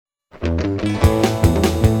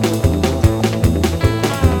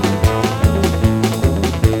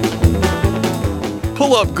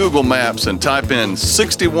pull up Google Maps and type in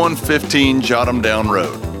 6115 Jotham Down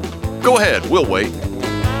Road. Go ahead, we'll wait.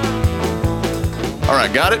 All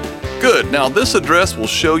right, got it? Good. Now this address will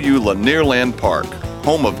show you Lanierland Park,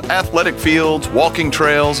 home of athletic fields, walking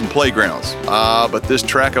trails, and playgrounds. But this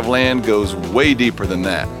tract of land goes way deeper than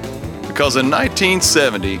that. Because in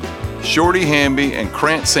 1970, Shorty Hamby and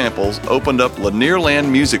Krant Samples opened up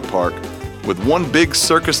Lanierland Music Park with one big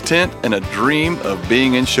circus tent and a dream of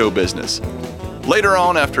being in show business. Later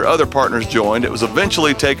on, after other partners joined, it was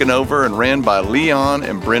eventually taken over and ran by Leon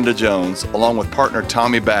and Brenda Jones, along with partner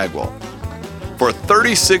Tommy Bagwell. For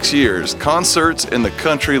 36 years, concerts in the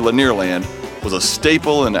country Lanierland was a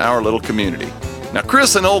staple in our little community. Now,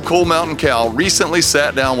 Chris and Old Coal Mountain Cal recently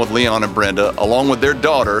sat down with Leon and Brenda, along with their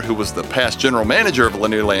daughter, who was the past general manager of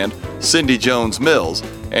Lanierland, Cindy Jones Mills,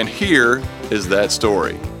 and here is that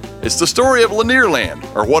story. It's the story of Lanierland,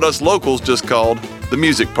 or what us locals just called the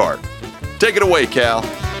Music Park. Take it away, Cal.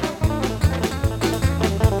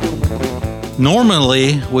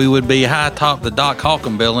 Normally, we would be high atop the Doc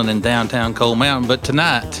Holcomb building in downtown Coal Mountain, but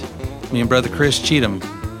tonight, me and Brother Chris Cheatham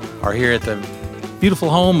are here at the beautiful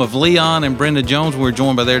home of Leon and Brenda Jones. We're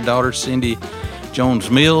joined by their daughter, Cindy Jones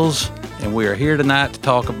Mills, and we are here tonight to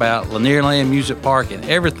talk about Lanierland Music Park and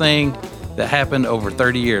everything that happened over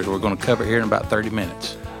 30 years. We're going to cover it here in about 30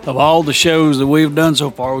 minutes. Of all the shows that we've done so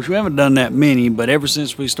far, which we haven't done that many, but ever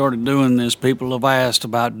since we started doing this, people have asked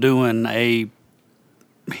about doing a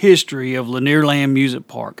history of Lanierland Music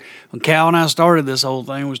Park. When Cal and I started this whole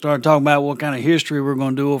thing, we started talking about what kind of history we're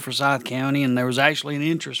going to do for Forsyth County, and there was actually an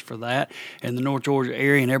interest for that in the North Georgia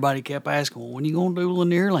area, and everybody kept asking, well, when are you going to do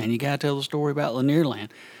Lanierland? You got to tell the story about Lanierland.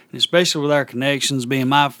 And especially with our connections, being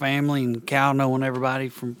my family and Cal knowing everybody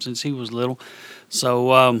from since he was little.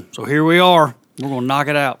 So here we are. We're going to knock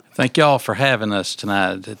it out. Thank y'all for having us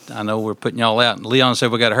tonight. I know we're putting y'all out. And Leon said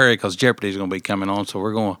we got to hurry because Jeopardy's going to be coming on, so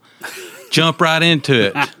we're going to jump right into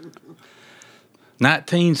it.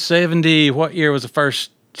 1970, what year was the first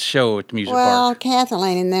show at the Music Park? Well,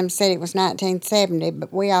 Kathleen and them said it was 1970,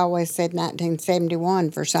 but we always said 1971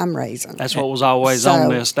 for some reason. That's what was always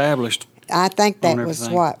only established. I think that was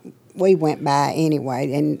what we went by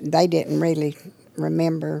anyway, and they didn't really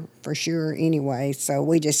remember for sure anyway, so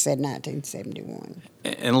we just said 1971.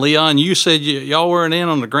 And Leon, you said y'all weren't in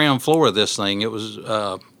on the ground floor of this thing. It was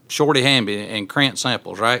Shorty Hamby and Krant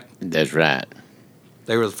Samples, right? That's right.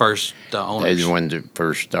 They were the first owners. They're the ones that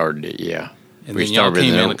first started it, yeah. And then y'all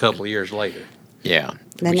came in a couple of years later. Yeah.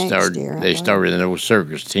 They started in an old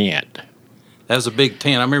circus tent. That was a big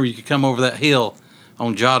tent. I remember you could come over that hill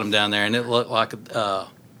on Jotham down there, and it looked like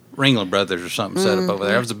Ringling Brothers or something set up over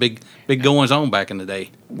there. That was a big goings on back in the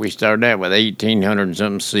day. We started out with 1,800 and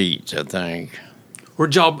something seats, I think. Where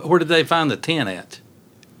did they find the tent at?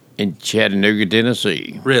 In Chattanooga,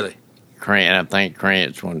 Tennessee. Really? I think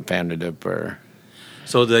Krant's one found it up there.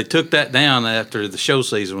 So they took that down after the show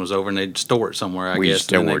season was over, and they'd store it somewhere, I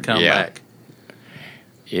guess, and then they'd come back.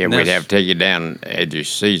 Yeah, we'd have to take it down as the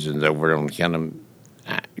season's over on kind of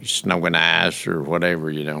snow and ice or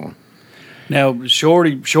whatever, you know. Now,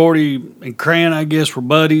 Shorty and Krant, I guess, were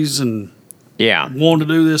buddies and wanted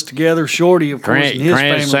to do this together. Shorty, of course, and his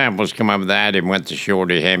family. Krant Samples come up with that and went to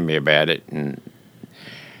Shorty Hamby about it and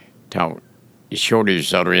talked. Shorty was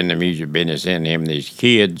sort of in the music business, and him and his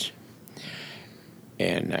kids.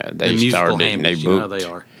 And they started it, and they booked. You know they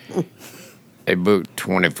are. They booked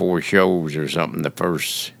 24 shows or something the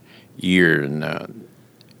first year, and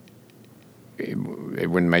it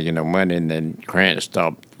wasn't making no money. And then Krant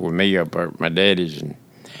stopped with me up at my daddy's and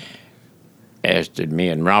asked if me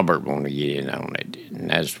and Robert want to get in on it, and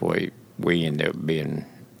that's the way we ended up being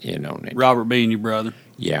in on it. Robert being your brother.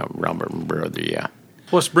 Yeah, Robert, my brother. Yeah.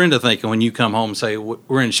 What's Brenda thinking when you come home and say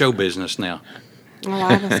we're in show business now? Well,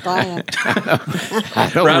 I was glad.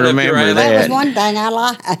 I don't remember that. That was one thing I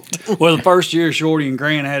liked. Well, the first year Shorty and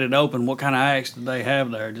Krant had it open, what kind of acts did they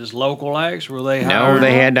have there? Just local acts? Were they hired? No,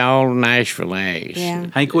 they had all Nashville acts.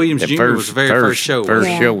 Yeah. Hank Williams Jr. was the very first show.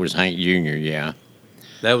 First show was Hank Jr., yeah.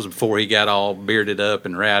 That was before he got all bearded up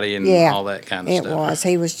and rowdy and all that kind of stuff. It was.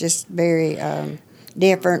 He was just very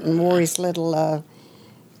different and wore his little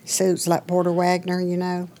suits like Porter Wagner, you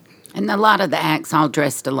know. And a lot of the acts all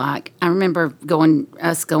dressed alike. I remember going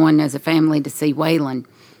as a family to see Waylon,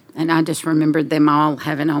 and I just remembered them all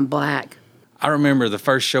having on black. I remember the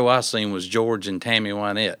first show I seen was George and Tammy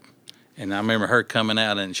Wynette, and I remember her coming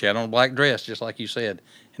out, and she had on a black dress, just like you said,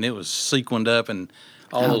 and it was sequined up, and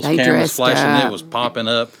all those cameras flashing, and it was popping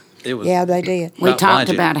up. It was they did. We talked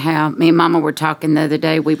about how me and Mama were talking the other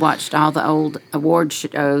day. We watched all the old award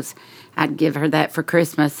shows. I'd give her that for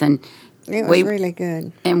Christmas, and it was really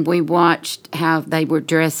good. And we watched how they were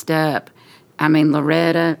dressed up. I mean,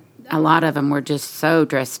 Loretta, a lot of them were just so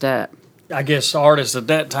dressed up. I guess artists at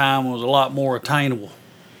that time was a lot more attainable.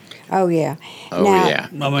 Oh, yeah. Oh, now, yeah.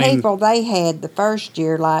 I mean- people they had the first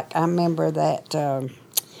year, like I remember that,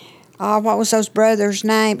 what was those brothers'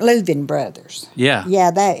 name? Louvin Brothers. Yeah.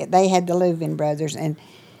 Yeah, they had the Louvin Brothers, and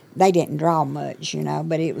they didn't draw much,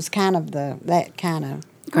 but it was kind of that kind of.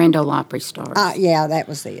 Grand Ole Opry stars. Yeah, that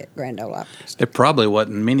was it, Grand Ole Opry. There probably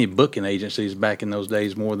wasn't many booking agencies back in those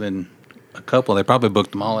days, more than a couple. They probably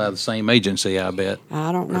booked them all out of the same agency, I bet.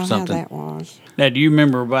 I don't know how something. that was. Now, do you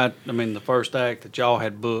remember the first act that y'all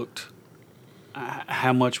had booked?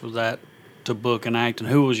 How much was that to book an act, and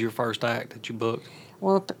who was your first act that you booked?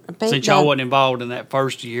 Well, Since y'all wasn't involved in that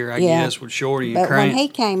first year, I Yeah. guess, with Shorty and but Grant. when he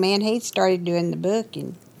came in, he started doing the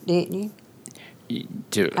booking, didn't you? I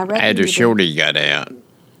reckon After you did. Shorty got out,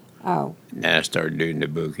 Oh, then I started doing the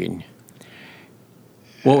booking.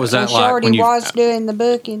 What was that so like Shorty when you? was doing the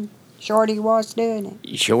booking. Shorty was doing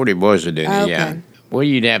it. Shorty was doing it, yeah. Okay. Well,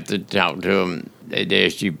 you'd have to talk to them. They'd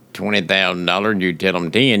ask you $20,000, and you'd tell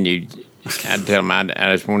them 10. I'd tell them I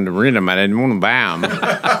just wanted to rent them. I didn't want to buy them.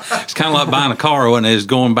 It's kind of like buying a car when it's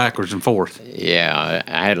going backwards and forth. Yeah,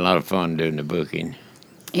 I had a lot of fun doing the booking.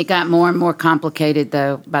 It got more and more complicated,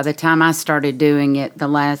 though. By the time I started doing it, it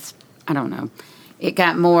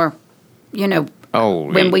got more,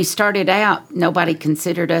 Oh, when we started out, nobody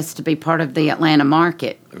considered us to be part of the Atlanta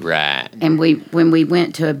market. right. And when we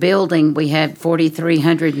went to a building, we had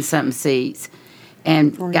 4,300 and something seats,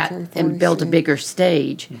 and 43, built a 46. bigger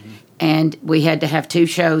stage, and we had to have 2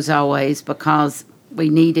 shows always because we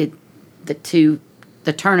needed the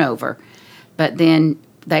turnover. But then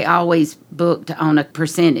they always booked on a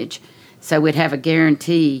percentage, so we'd have a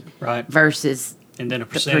guarantee Right. versus. And then a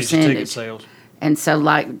percentage of ticket sales. And so,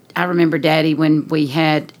 like, I remember, Daddy, when we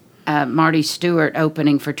had Marty Stewart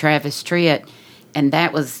opening for Travis Tritt, and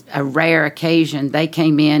that was a rare occasion. They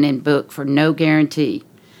came in and booked for no guarantee,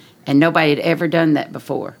 and nobody had ever done that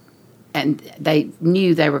before. And they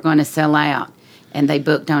knew they were going to sell out, and they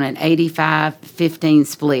booked on an 85-15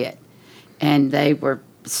 split. And they were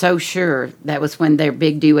so sure. That was when their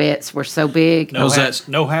big duets were so big. No Was hats.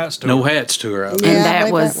 that- No hats. To No it. hats tour. And Yeah, I that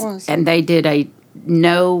believe was, that was. and they did a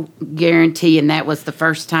no guarantee, and that was the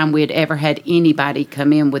first time we had ever had anybody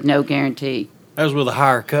come in with no guarantee. That was with a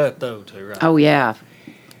higher cut, though, too, right? Oh, yeah.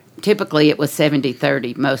 Typically, it was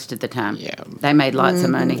 70-30 most of the time. Yeah. They made lots of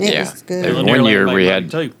money. It Yeah. was good. There Lanier One Land year made we money,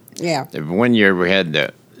 had- too. Yeah. The one year we had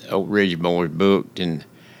the Oak Ridge Boys booked, and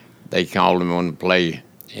they called them on to play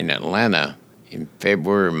in Atlanta in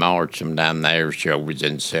February, March, sometime. Their show was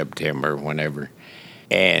in September, whenever.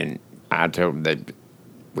 And I told them that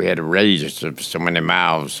we had a raise of so many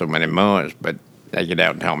miles, so many months, but they could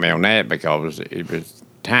out and talk me on that because it was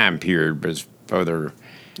time period was further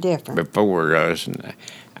Different. before us. And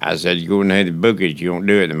I said, you go ahead and book it, you won't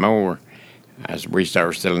do it anymore. I said, we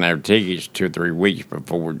started selling our tickets 2 or 3 weeks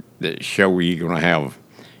before the show you're going to have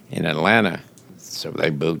in Atlanta. So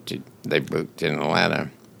they booked it. They booked in Atlanta.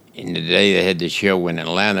 And the day they had the show in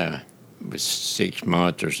Atlanta, it was 6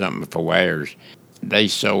 months or something before ours, they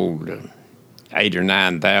sold 8,000 or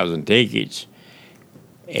 9,000 tickets.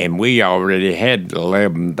 And we already had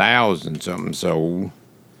 11,000 something sold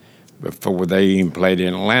before they even played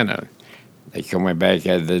in Atlanta. They come back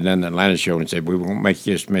after they done the Atlanta show and said, we won't make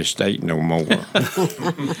this mistake no more.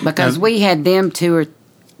 Because we had them 2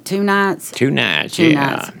 nights. 2 nights, Two yeah.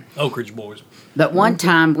 nights. Oak Ridge Boys. But one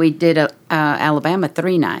time we did Alabama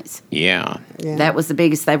 3 nights. Yeah. Yeah. That was the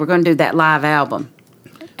biggest. They were going to do that live album.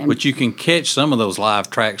 But you can catch some of those live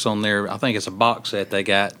tracks on there. I think it's a box set they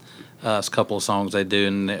got. It's a couple of songs they do,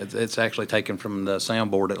 and it's actually taken from the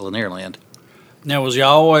soundboard at Lanierland. Now, was you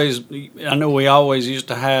always? I know we always used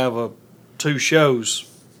to have 2 shows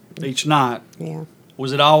each night. Yeah.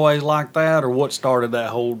 Was it always like that, or what started that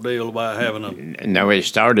whole deal about having a? No, it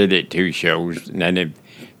started at 2 shows, and then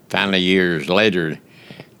finally years later,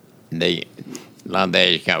 a lot of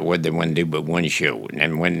the acts got what they want to do but 1 show. And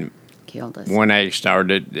then when Killed us. one act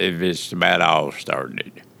started, it's about all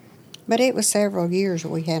started. But it was several years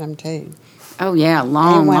we had them too. Oh, yeah,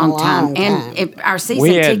 long, It went a long time. long And time. our season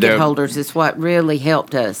We had, ticket holders is what really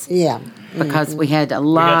helped us Yeah. because we had a We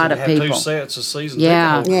lot got of to have people. 2 sets of season Yeah.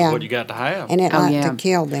 ticket holders. Yeah. What you got to have. And it Oh, liked yeah. to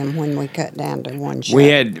kill them when we cut down to 1 show. We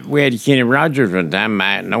had Kenny Rogers one time,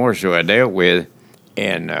 Mike Norris, who I dealt with,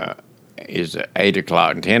 and it's an 8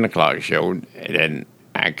 o'clock and 10 o'clock show. And then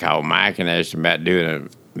I called Mike and asked him about doing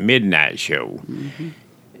a midnight show. Mm-hmm.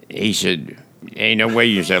 He said, ain't no way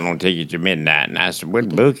you sell on tickets at midnight. And I said, well,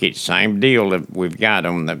 book it. Same deal that we've got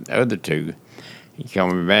on the other 2. He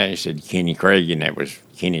called me back and said, Kenny Craig, and that was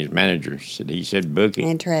Kenny's manager. He said, book it.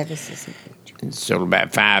 And Travis's. And so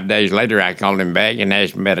about 5 days later, I called him back and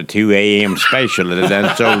asked him about a 2 a.m. special that had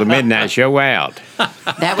done sold the midnight show out.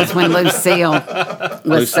 That was when Lucille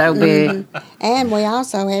was so big. And we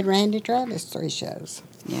also had Randy Travis 3 shows.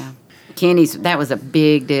 Yeah. That was a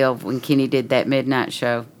big deal when Kenny did that midnight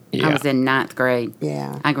show. Yeah. I was in 9th grade.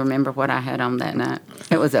 Yeah. I can remember what I had on that night.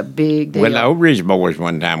 It was a big deal. Well, the Old Ridge Boys,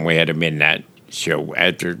 one time we had a midnight show.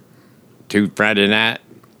 After 2 Friday night,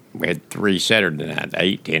 we had 3 Saturday night,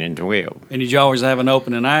 8, 10, and 12. And did you always have an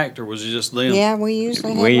opening act, or was it just them? Yeah, we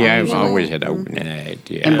usually had We one have usually. always had opening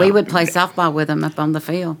act, yeah. And we would play softball with them up on the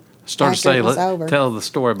field. Start to After it say, was over. tell the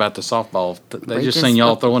story about the softball. They We just just- seen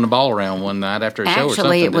y'all throwing the ball around one night after a show or something.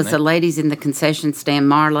 Actually, it was the didn't ladies in the concession stand,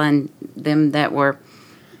 Marla and them that were,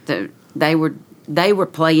 they were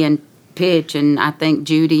playing pitch, and I think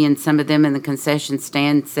Judy and some of them in the concession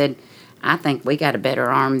stand said, I think we got a better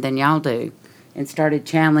arm than y'all do, and started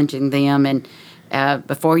challenging them. And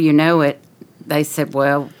before you know it, they said,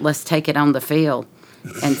 well, let's take it on the field.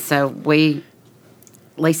 And so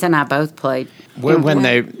Lisa and I both played. Well, when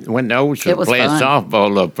the Oaks It was was playing fun.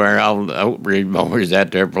 softball up there, all the Oak Ridge Boys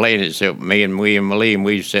out there playing, except me and William Lee, and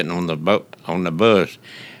we was sitting on the bus,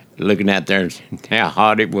 looking out there and how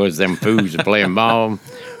hot it was. Them fools playing ball.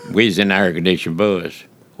 We was in the air-conditioned bus.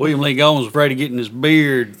 William Lee Gomes was afraid of getting his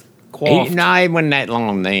beard coiffed. No, it wasn't that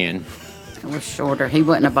long then. It was shorter. He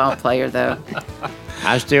wasn't a ball player, though.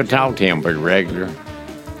 I still talk to him pretty regular.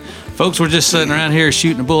 Folks, we're just sitting around here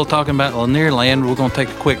shooting a bull talking about Lanierland. We're going to take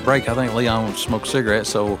a quick break. I think Leon wants to smoke a cigarette,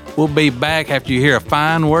 so we'll be back after you hear a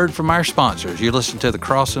fine word from our sponsors. You're listening to The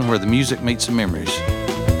Crossing, where the music meets the memories.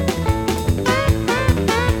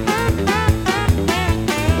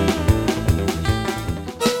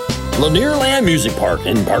 Lanierland Music Park,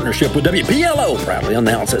 in partnership with WPLO, proudly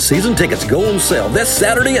announce that season tickets go on sale this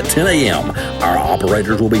Saturday at 10 a.m. Our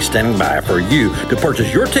operators will be standing by for you to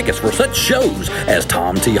purchase your tickets for such shows as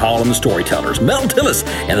Tom T. Hall and the Storytellers, Mel Tillis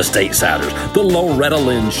and the Statesiders, The Loretta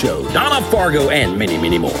Lynn Show, Donna Fargo, and many,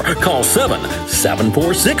 many more. Call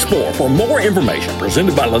 77464 for more information.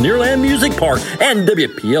 Presented by Lanierland Music Park and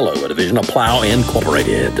WPLO, a division of Plow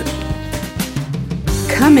Incorporated.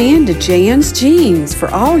 Come in to Jan's Jeans for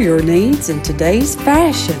all your needs in today's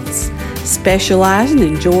fashions. Specializing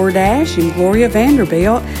in Jordache and Gloria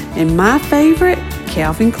Vanderbilt, and my favorite,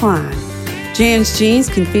 Calvin Klein. Jan's Jeans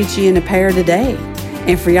can fit you in a pair today.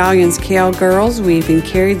 And for y'all's cowgirls, we even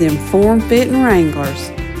carry them form-fitting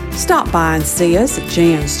Wranglers. Stop by and see us at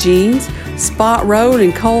Jan's Jeans, Spot Road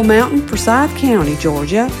in Coal Mountain, Forsyth County,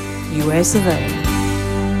 Georgia, U.S. of A.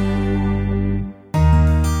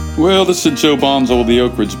 Well, this is Joe Bonzo of the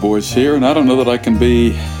Oak Ridge Boys here, and I don't know that I can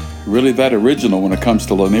be really that original when it comes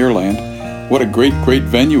to Lanierland. What a great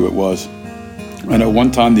venue it was. I know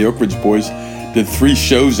one time the Oak Ridge Boys did 3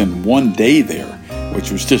 shows in one day there,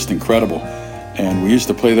 which was just incredible. And we used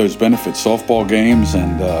to play those benefit softball games,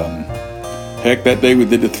 and heck, that day we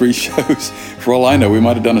did the 3 shows. For all I know, we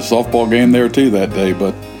might have done a softball game there too that day,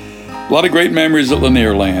 but a lot of great memories at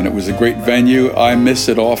Lanierland. It was a great venue. I miss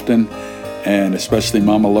it often. And especially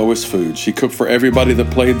Mama Lois' food. She cooked for everybody that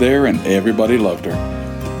played there, and everybody loved her.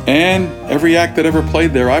 And every act that ever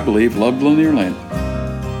played there, I believe, loved Lanierland.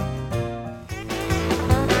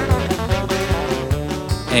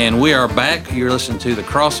 And we are back. You're listening to The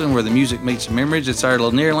Crossing, where the music meets the memories. It's our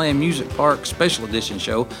Lanierland Music Park Special Edition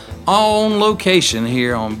show on location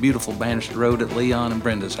here on beautiful Bannister Road at Leon and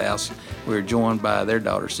Brenda's house. We're joined by their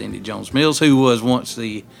daughter, Cindy Jones Mills, who was once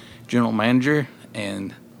the general manager,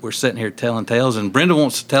 and we're sitting here telling tales, and Brenda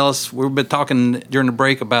wants to tell us, we've been talking during the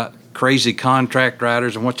break about crazy contract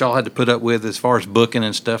writers and what y'all had to put up with as far as booking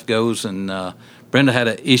and stuff goes, and Brenda had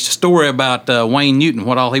a story about Wayne Newton,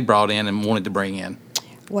 what all he brought in and wanted to bring in.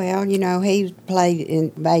 Well, you know, he played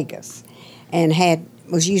in Vegas and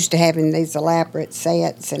was used to having these elaborate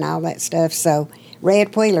sets and all that stuff, so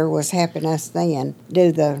Red Wheeler was helping us then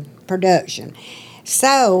do the production.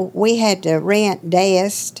 So we had to rent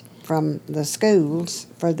desks from the schools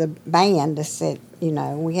for the band to sit, you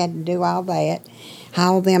know, we had to do all that,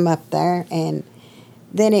 haul them up there, and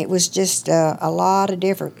then it was just a lot of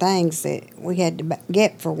different things that we had to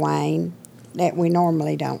get for Wayne that we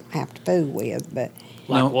normally don't have to fool with, but...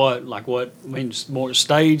 Like what? I mean, more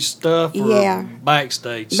stage stuff or Yeah.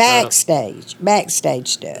 backstage stuff? Backstage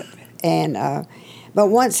stuff. And, but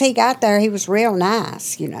once he got there, he was real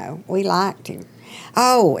nice, you know. We liked him.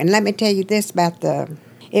 Oh, and let me tell you this about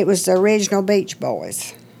it was the original Beach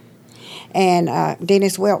Boys. And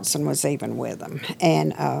Dennis Wilson was even with them.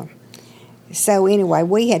 And so anyway,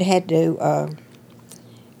 we had to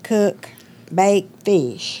cook, bake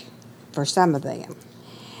fish for some of them.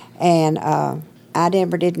 And I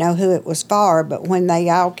never did know who it was for, but when they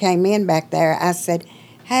all came in back there, I said,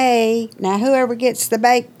 hey, now whoever gets the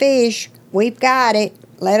baked fish, we've got it.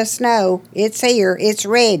 Let us know. It's here. It's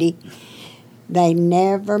ready. They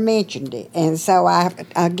never mentioned it. And so I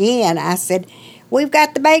said, we've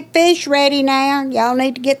got the baked fish ready now. Y'all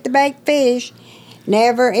need to get the baked fish.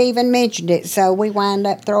 Never even mentioned it. So we wound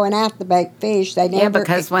up throwing out the baked fish. They never. Yeah,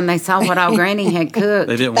 because when they saw what all Granny had cooked,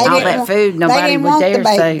 They didn't all want that food, nobody would want dare the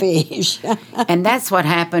baked say. fish. And that's what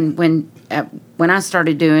happened when I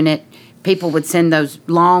started doing it. People would send those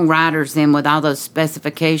long riders in with all those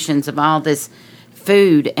specifications of all this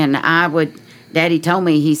food, and Daddy told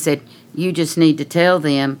me, he said, you just need to tell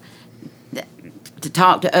them to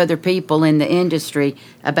talk to other people in the industry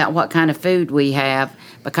about what kind of food we have,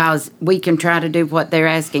 because we can try to do what they're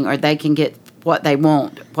asking, or they can get what they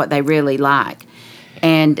want, what they really like.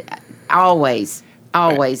 And always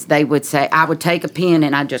they would say, I would take a pen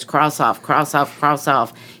and I'd just cross off,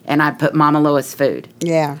 and I'd put Mama Lois food.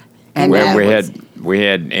 Yeah. And Well, that we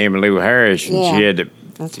had Emily Harris, and Yeah. she had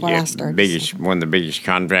That's what I started one of the biggest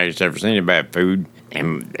contracts I've ever seen about food,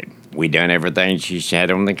 and we done everything she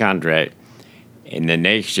had on the contract. And the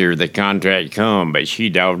next year the contract come, but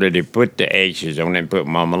she'd already put the X's on it and put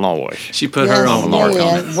Mama Lois. She put Yes, her own mark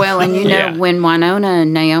on it. Well, and you know, Yeah. when Winona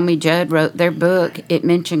and Naomi Judd wrote their book, it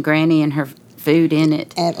mentioned Granny and her food in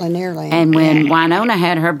it. At Lanierland. And when Winona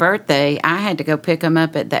had her birthday, I had to go pick them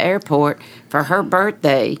up at the airport for her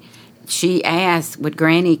birthday. She asked, would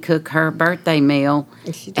Granny cook her birthday meal?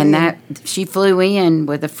 She And did. that she flew in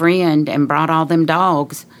with a friend and brought all them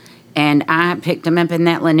dogs. And I picked them up in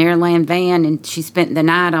that Lanierland van, and she spent the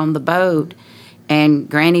night on the boat. And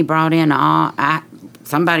Granny brought in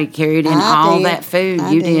somebody carried in all did. that food.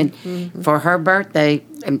 I You did. did for her birthday.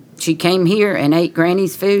 And she came here and ate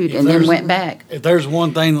Granny's food and then there's- went back. If there's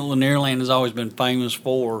one thing that Lanierland has always been famous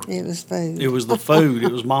for, It was food. it was the food.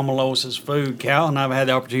 It was Mama Lois's food. Cal and I've had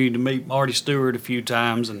the opportunity to meet Marty Stewart a few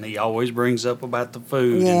times, and he always brings up about the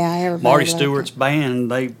food. Yeah, And everybody Marty loved Stewart's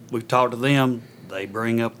band, we've talked to them. They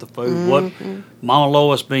bring up the food. What Mama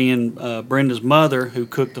Lois being Brenda's mother, who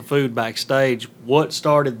cooked the food backstage, what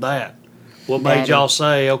started that? What made Daddy. y'all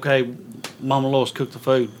say, okay, Mama Lois cooked the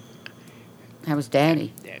food? That was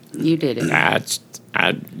Daddy. You did it.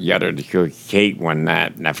 I got her to cook cake one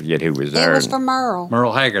night, and I forget who was It there. was for Merle.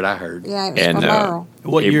 Merle Haggard, I heard. Yeah, it was And for Merle.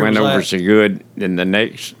 What it year went was over that? so good. Then the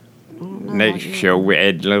next show we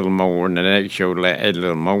added a little more, and the next show added a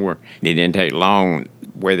little more. And it didn't take long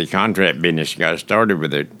where the contract business got started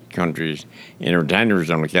with the country's entertainers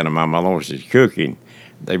on account of Mama Lois's cooking.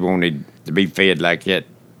 They wanted to be fed like that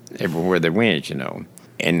everywhere they went, you know.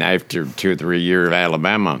 And after 2 or 3 years of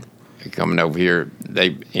Alabama coming over here,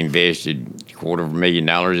 they invested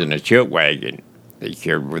 $250,000 in a chuck wagon. They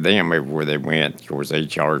carried with them everywhere they went. Of course, they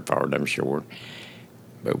charged for it, I'm sure.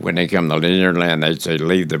 But when they come to Lanierland, they'd say,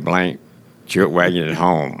 leave the blank chuck wagon at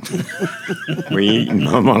home. We eating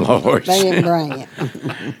Mama Lois. They didn't bring it.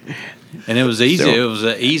 And it was easy. So- It was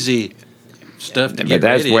easy stuff to But get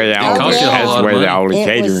that's ready. where It all, cost you a whole that's lot of where money. all the It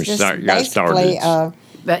catering was just got basically, started.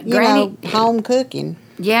 But you Granny, know, home cooking.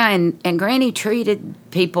 yeah, and Granny treated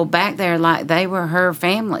people back there like they were her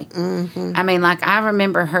family. Mm-hmm. I mean, like I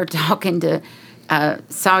remember her talking to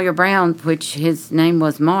Sawyer Brown, which his name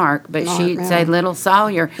was Mark, but Mark she'd say, Brown. "Little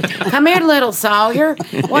Sawyer, come here, little Sawyer.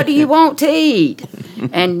 What do you want to eat?"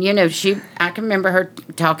 And you know, I can remember her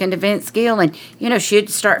talking to Vince Gill, and you know,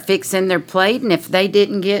 she'd start fixing their plate, and if they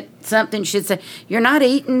didn't get something, she'd say, "You're not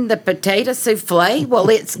eating the potato souffle? Well,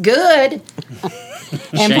 it's good."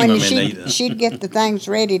 And Shame when them in either. she'd get the things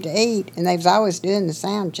ready to eat, and they was always doing the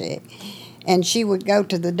sound check. And she would go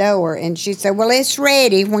to the door, and she'd say, "Well, it's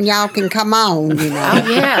ready when y'all can come on," you know. Oh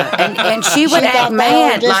yeah, and she would She act thought they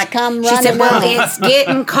mad, would just like come she said, running "Well, out." it's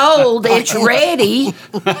getting cold. It's ready."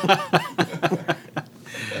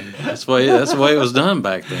 That's the way it was done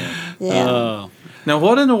back then. Yeah. Now,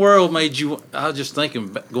 what in the world made you? I was just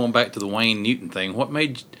thinking, going back to the Wayne Newton thing. What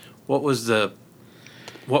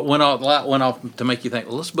went off to make you think,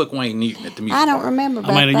 well, let's book Wayne Newton at the music I don't park? remember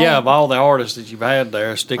about I mean, that. yeah, of all the artists that you've had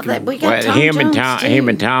there, sticking. Well, we got Well, Tom him and Jones, Him too.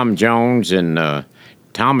 and Tom Jones and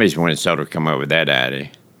Tommy's one that sort of come up with that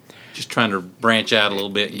idea. Just trying to branch out a little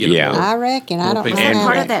bit. And get Yeah. more. I reckon. I don't know. And And how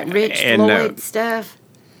part of that Rich and, Floyd stuff.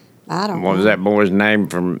 I don't What know. was that boy's name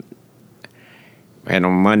from? And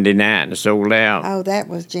on Monday night and sold out. Oh, that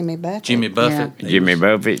was Jimmy Buffett. Jimmy Buffett. Jimmy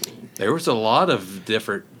Buffett. There was a lot of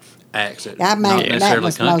different acts that I not mean, that necessarily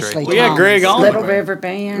was country. mostly We had Greg Thomas. Allman. Little River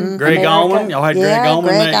Band. Greg America. Allman. Y'all had Greg Yeah, Allman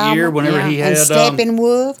Greg that year Allman. whenever he had And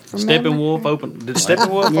Steppenwolf. Steppenwolf opened. Did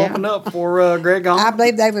Steppenwolf Yeah. open up for Greg Allman? I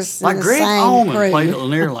believe they was in like the Greg same Allman crew. played at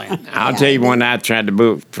Lanierland. I'll tell you one I tried to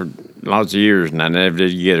book for lots of years and I never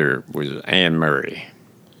did get her was Anne Murray.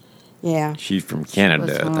 Yeah. She's from Canada,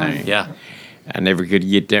 was I think. Yeah. I never could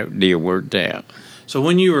get that deal worked out. So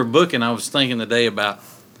when you were booking, I was thinking today about,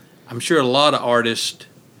 I'm sure a lot of artists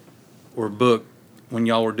were booked when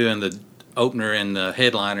y'all were doing the opener and the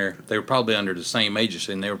headliner. They were probably under the same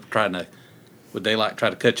agency, and they were trying to, would they like try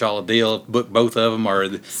to cut y'all a deal, book both of them, or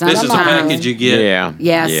this is a Sometimes. package you get?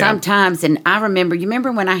 Yeah, sometimes. And I remember, you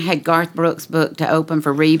remember when I had Garth Brooks booked to open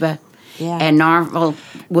for Reba? Yeah. And Norval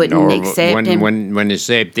wouldn't accept him. When he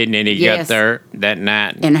accepted and he got Yes. there that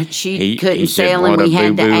night. And she couldn't he said, sell him. "What We a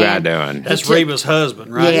had to boo-boo I add- done." That's took- Reba's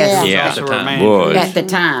husband, right? Yes. He was Yeah. also At the her time. manager. Was. at the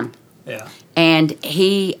time. Yeah. And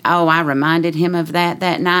I reminded him of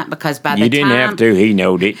that night because by the You didn't time have to. He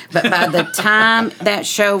knowed it. But by the time that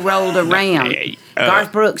show rolled around,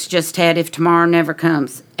 Garth Brooks just had If Tomorrow Never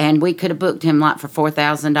Comes, and we could have booked him like for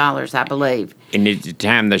 $4,000, I believe. And at the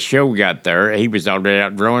time the show got there, he was already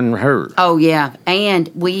outgrowing her. Oh yeah, and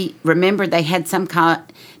we remember they had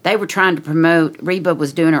they were trying to promote. Reba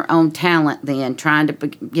was doing her own talent then, trying to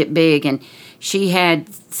get big, and she had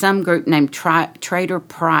some group named Trader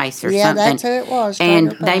Price or Yeah, something. that's who it was, And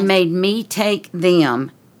Trader they Price. made me take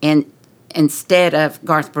them instead of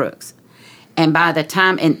Garth Brooks. And by the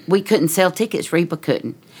time, and we couldn't sell tickets, Reba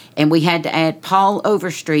couldn't. And we had to add Paul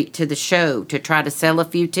Overstreet to the show to try to sell a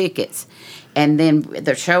few tickets. And then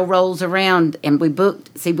the show rolls around and we'd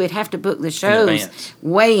have to book the shows advance.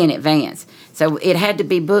 way in advance. So it had to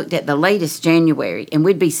be booked at the latest January. And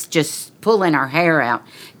we'd be just pulling our hair out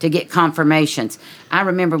to get confirmations. I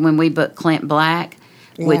remember when we booked Clint Black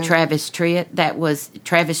with Yeah. Travis Tritt,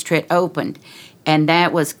 Travis Tritt opened. And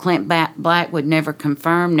that was Clint Black would never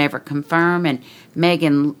confirm. And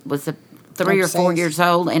Megan was 3 or 4 Obsessed. years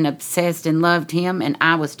old and obsessed and loved him. And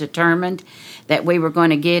I was determined that we were going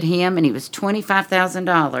to get him. And he was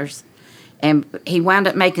 $25,000. And he wound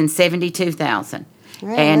up making $72,000.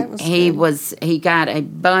 Well, that And was good. he got a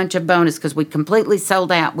bunch of bonus because we completely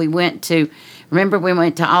sold out. We went to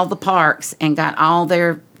all the parks and got all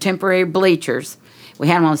their temporary bleachers. We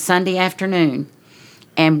had them on Sunday afternoon.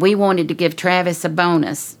 And we wanted to give Travis a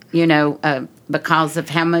bonus, because of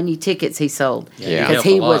how many tickets he sold. Yeah. Because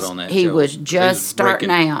He helped a lot on that he show. was He just was starting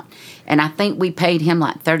breaking. out. And I think we paid him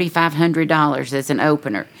like $3,500 as an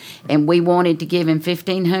opener. And we wanted to give him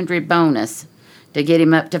 $1,500 bonus to get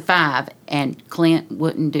him up to $5,000. And Clint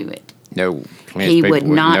wouldn't do it. No. Clint's He people would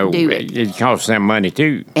not know. do it. It cost them money,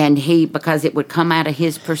 too. And because it would come out of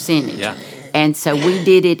his percentage. Yeah. And so we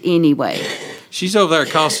did it anyway. She's over there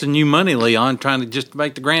costing you money, Leon, trying to just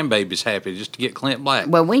make the grandbabies happy, just to get Clint Black.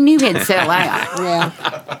 Well, we knew he'd sell out.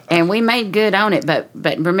 Yeah. And we made good on it, but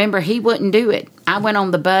remember, he wouldn't do it. I went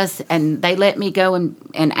on the bus, and they let me go and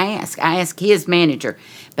ask. I asked his manager,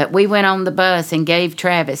 but we went on the bus and gave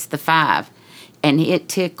Travis the $5,000, and it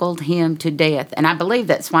tickled him to death. And I believe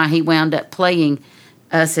that's why he wound up playing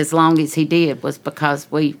us as long as he did, was because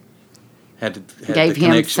we had gave the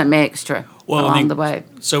him connection. some extra along the way.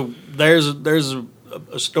 So there's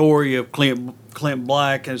a story of Clint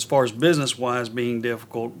Black as far as business wise being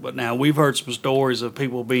difficult, but now we've heard some stories of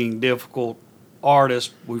people being difficult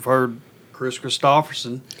artists. We've heard Chris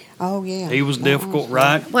Christopherson. Oh, yeah. He was difficult,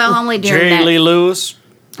 right? Well, only during Jerry that. Lee Lewis.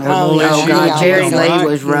 Oh, Oh, yeah. God, Jerry Yeah. Lee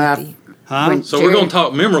was rough. Huh? When So we're Jerry- going to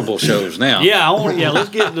talk memorable shows now. Yeah, let's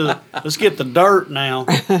get the dirt now.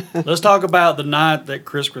 Let's talk about the night that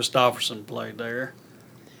Chris Christopherson played there.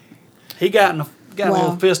 He got in a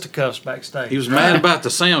little fisticuffs backstage. He was mad about the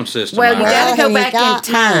sound system. Well, you I- gotta go he back in got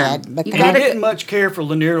time. mad You because- He gotta didn't much care for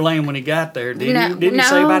Lanierland when he got there, did No, he? Didn't he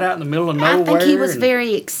say no. about out in the middle of nowhere? I think he was and-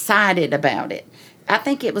 very excited about it. I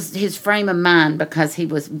think it was his frame of mind because he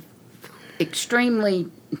was extremely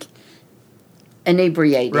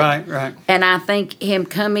inebriated. Right. And I think him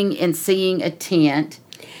coming and seeing a tent.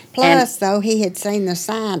 Plus, though, he had seen the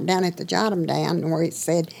sign down at the Jotham Down where it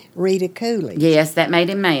said Rita Cooley. Yes, that made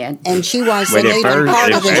him mad. And she wasn't But at even first-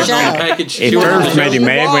 part of the at- show. Package It short. first made him She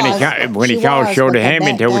mad when he was, called but Shorty they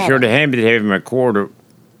Hammond, told backed Shorty out. Hammond to have him a quart of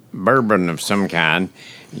bourbon of some kind.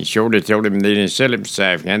 And Shorty told him they didn't sell it in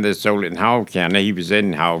South County, they sold it in Hall County. He was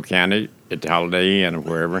in Hall County at the Holiday Inn or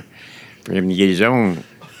wherever for him to get his own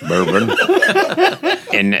bourbon.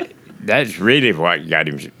 And that's really what got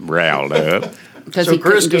him riled up. Because So he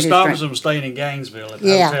Chris couldn't get his Christopherson drink. was staying in Gainesville at the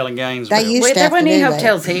Yeah. hotel in Gainesville. They used Well, to there have to weren't do any that.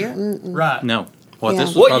 hotels here. Right. No. What, Yeah. this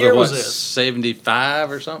was What probably, year was this?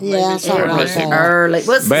 75 or something? Yeah, maybe? something It like was that. early. It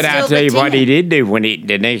was But still I'll the tell you what he 10. did do when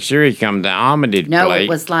the next year he come to Alma No, play. it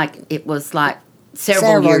was like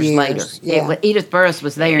several years later. yeah. Edith Burris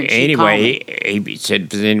was there, and she called me. Anyway, he said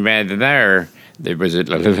for anybody there was at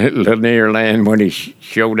Lanierland when he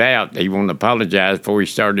showed out. He wanted to apologize before he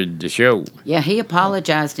started the show. Yeah, he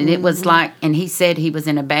apologized, and it was like, and he said he was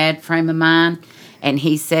in a bad frame of mind, and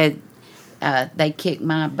he said they kicked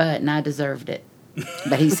my butt, and I deserved it.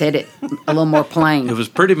 But he said it a little more plain. It was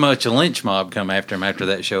pretty much a lynch mob come after him after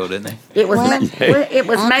that show, didn't they? It was Well, it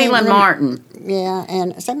was I can't Malin remember. Martin. Yeah,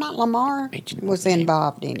 and so not Lamar was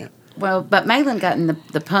involved in it. Well, but Malin got in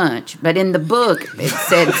the punch, but in the book it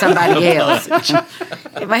said somebody else.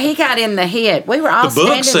 But he got in the hit. We were all The book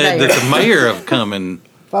standing said there. that the mayor of Cumming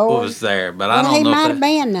Forward. was there, but I Well, don't he know might if have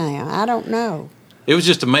that, been now. I don't know. it was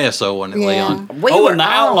just a mess, though, wasn't it, Yeah. Leon? We Oh, were in the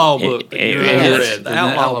all- Outlaw book. that you Yes. read, the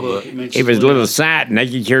Outlaw book. It was a little sight, and they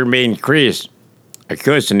could hear me and Chris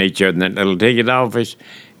cussing each other in that little ticket office.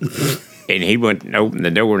 And he went and opened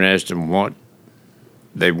the door and asked them what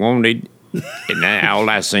they wanted. And all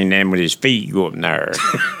I seen them with his feet go up in there.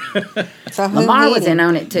 So who Lamar hit was in him?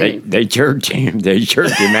 on it too. They chirped him. They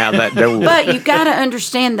chirped him out that door. But you got to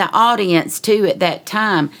understand the audience too at that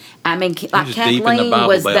time. I mean, like was deep in the Kathleen Bible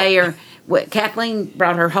was Belt. there. Kathleen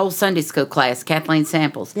brought her whole Sunday school class, Kathleen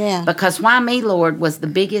Samples. Yeah. Because Why Me Lord was the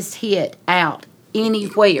biggest hit out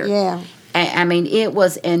anywhere. Yeah. I mean, it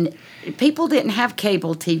was, and people didn't have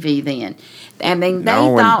cable TV then. I mean, they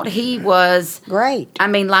No, and- thought he was. Great. I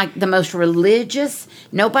mean, like the most religious.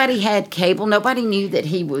 Nobody had cable. Nobody knew that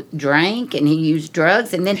he drank and he used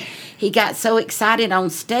drugs. And then he got so excited on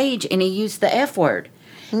stage and he used the F word.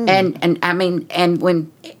 And I mean, and when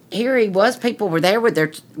here he was, people were there with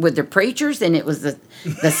their preachers, and it was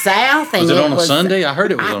the South. And Was it on a Sunday? I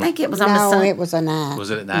heard it was I on. think it was on a No, Sunday. it was a night. Was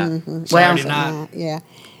it at night? Well, Saturday night. Yeah.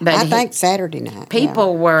 But I he- think Saturday night.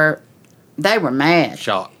 people were mad.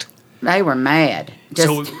 Shocked. They were mad.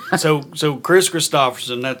 Just, So Chris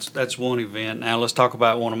Christopherson, that's one event. Now let's talk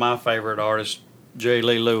about one of my favorite artists, J.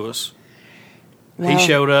 Lee Lewis. Well, He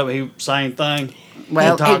showed up. Same thing.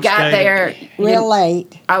 well, he got Intoxicated. there. real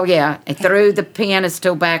late. Oh yeah, he threw the piano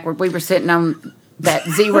stool backward. We were sitting on that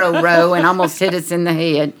 0 row and almost hit us in the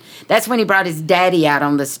head. That's when he brought his daddy out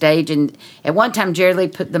on the stage, and at one time Jerry Lee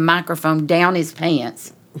put the microphone down his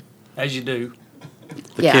pants. As you do.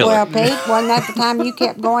 Yeah. killer. Well, Pete, wasn't that the time you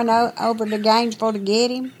kept going over to Gainesville to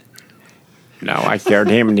get him? No, I carried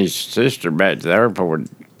him and his sister back to the airport,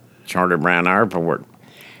 Charlie Brown Airport.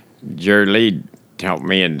 Jerry Lee talked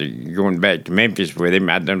me into going back to Memphis with him.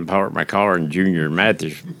 I done parked my car, and Junior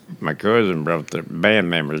Mathis, my cousin, brought the band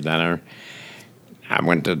members down there. I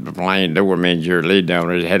went to the plane door, me and Jerry Lee down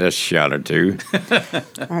there, had a shot or two.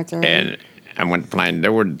 Right there. And I went to the plane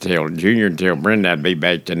door to tell Junior and tell Brenda I'd be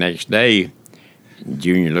back the next day.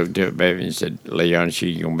 Junior looked up at me and said, Leon,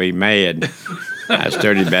 she's going to be mad. I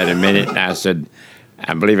studied about a minute, and I said,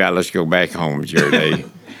 I believe let's go back home, Jerry.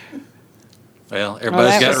 Well,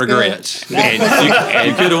 everybody's that got was good. regrets. That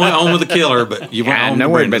You could have went home with the killer, but you went I home know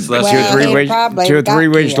to it, Brenda. but So that's Well, he probably two or three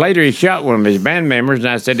got weeks killed. later, he shot one of his band members, and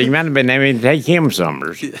I said he might have been aiming to take him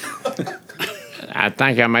summers. I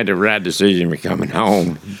think I made the right decision with coming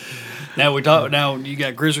home. Now Now you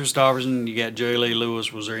got Chris Christopherson, you got J. Lee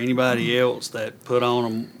Lewis. Was there anybody else that put on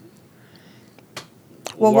them?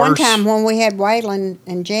 Well, one worse? time when we had Waylon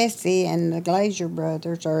and Jesse and the Glazier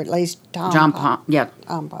brothers, or at least Tom. John Paul. Yeah.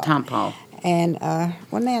 Tom Paul. Tom Paul. And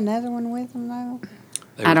wasn't there another one with them though?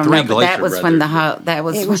 There were I don't three know, but that Glacier was when the brothers. whole that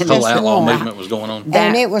was It was when The whole just outlaw one. movement was going on. That-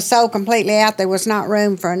 And it was so completely out, there was not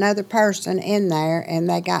room for another person in there, and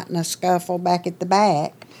they got in a scuffle back at the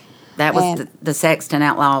back. that was and- the Sexton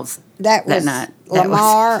Outlaws. That That was night. That was-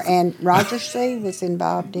 Lamar and Roger C. was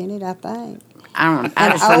involved in it, I think. I don't. I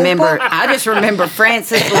And just Opal? remember. I just remember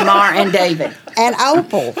Francis, Lamar, and David. And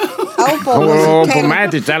Opal. Opal Oh, was poor telling-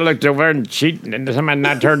 Mathis, I looked over and somebody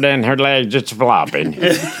knocked her down, her leg just flopping.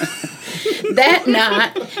 That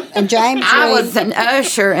night, and James I Reed. was an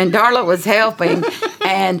usher, and Darla was helping,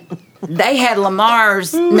 and they had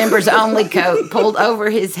Lamar's members only coat pulled over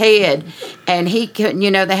his head, and he couldn't.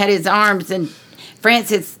 You know, they had his arms, and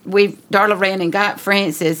Francis. Darla ran and got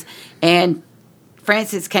Francis, and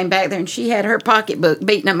Francis came back there, and she had her pocketbook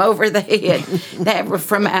beating him over the head.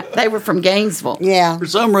 They were from Gainesville. Yeah. For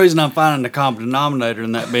some reason, I'm finding the common denominator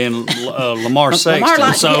in that being Lamar Sexton.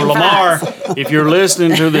 likes to get So in Lamar, fights. if you're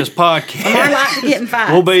listening to this Lamar podcast, liked to get in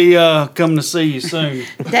fights. we'll be coming to see you soon.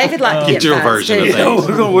 David liked to Get get in your fights version of too. things.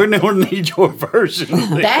 We're going to need your version. of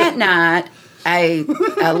this. That night,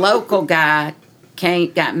 a local guy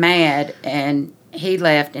got mad, and he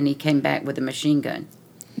left, and he came back with a machine gun.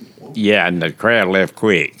 Yeah, and the crowd left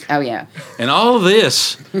quick. Oh, yeah. And all of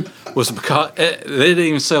this was because they didn't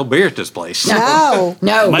even sell beer at this place. No.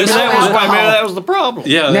 No, Maybe no that was the problem.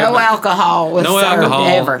 Yeah. No alcohol was No served alcohol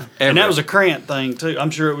ever. And that was a Crant thing too.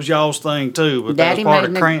 I'm sure it was y'all's thing too, but that was part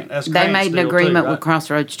of Crant. That's They Crant's made an deal, agreement too, right? with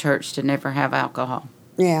Crossroads Church to never have alcohol.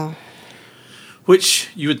 Yeah. Which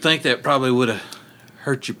you would think that probably would have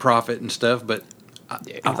hurt your profit and stuff, but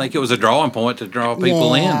I think it was a drawing point to draw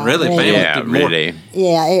people Yeah, in. Really, really. families Yeah, did more. really.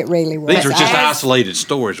 Yeah, it really was. These were just As- isolated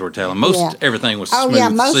stories we're telling. Most Yeah. everything was Oh smooth yeah,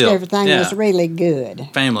 most silk. everything Yeah. was really good.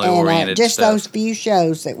 Family-oriented just stuff. those few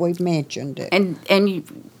shows that we've mentioned. And you,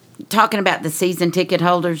 talking about the season ticket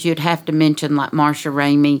holders, you'd have to mention like Marsha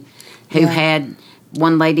Ramey, who Yeah. had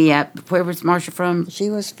one lady up. Where was Marsha from? She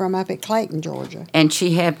was from up at Clayton, Georgia. And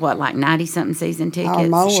she had what, like 90-something season tickets? Or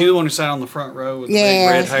more. She the one who sat on the front row with the big Yeah,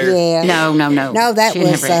 red hair. yeah. No. No, that She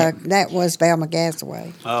didn't was have red hair. that was Velma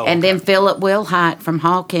Gasaway. Oh, And okay. then Philip Wilhite from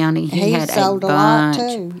Hall County. He had sold a a lot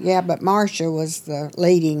bunch. too. Yeah, but Marcia was the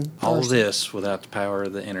leading All person. this without the power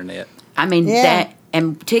of the internet. I mean, Yeah. that,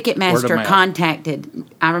 and Word Ticketmaster of mouth. contacted,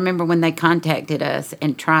 I remember when they contacted us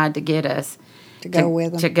and tried to get us to go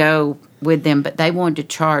with them. to go with them, but they wanted to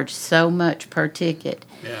charge so much per ticket.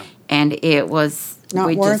 Yeah. And it was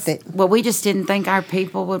Not worth it. Well, we just didn't think our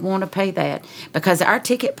people would want to pay that because our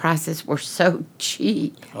ticket prices were so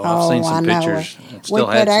cheap. Oh, I've seen some I know. pictures. It We still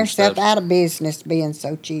put had some ourselves stuff. out of business being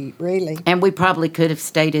so cheap, really. And we probably could have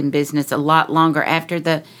stayed in business a lot longer after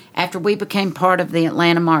we became part of the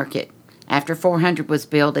Atlanta market. After 400 was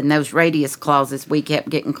built and those radius clauses, we kept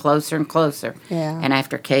getting closer and closer. Yeah. And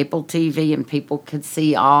after cable TV and people could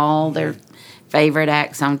see all their favorite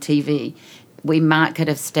acts on TV, we could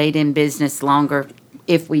have stayed in business longer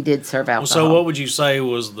if we did serve alcohol. So what would you say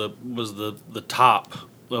was the top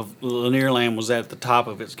of Lanierland? Was at the top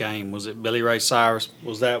of its game? Was it Billy Ray Cyrus?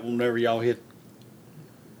 Was that whenever y'all hit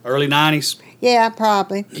early 90s? Yeah,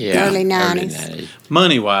 probably. Yeah, Early 90s.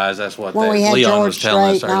 Money wise, that's what When we had Leon George was telling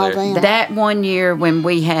us Strait and all earlier. them. That one year when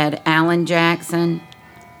we had Alan Jackson,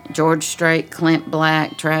 George Strait, Clint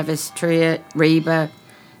Black, Travis Tritt, Reba,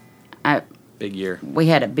 Big year. we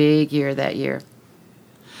had a big year that year.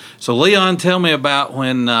 So, Leon, tell me about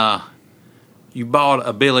when you bought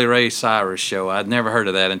a Billy Ray Cyrus show. I'd never heard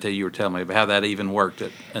of that until you were telling me about how that even worked.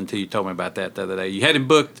 Until you told me about that the other day. You had him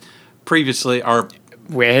booked previously, or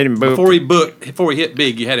We had him booked. before he hit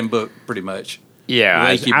big, you had him booked pretty much. Yeah,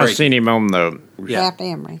 Wakey I breaky. seen him on the Yeah. Ralph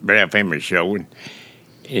Emery. Ralph Emery show. And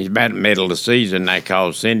it's about the middle of the season. I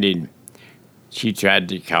called Cindy. And she tried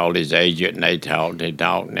to call his agent, and they talked,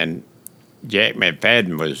 and then Jack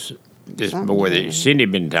McFadden was this boy that Cindy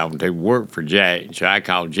been talking to, worked for Jack. So I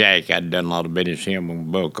called Jack. I'd done a lot of business with him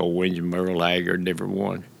on Buck, Old Windsor, Merle Haggard, different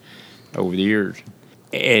ones over the years.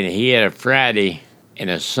 And he had a Friday and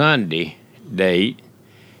a Sunday date,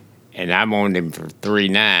 and I wanted him for 3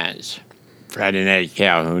 nights. Friday night at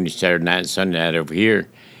Calhoun, Saturday night, Sunday night over here.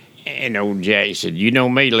 And old Jack said, "You know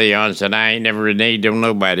me, Leon." Said, "I ain't never reneged on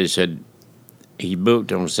nobody." Said, he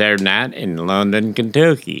booked on Saturday night in London,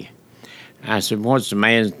 Kentucky. I said, "What's the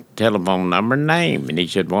man's telephone number and name?" And he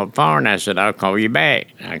said, "What for?" And I said, "I'll call you back."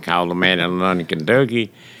 I called the man in London,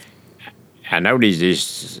 Kentucky. I noticed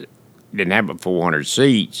this didn't have but 400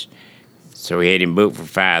 seats. So he had him booked for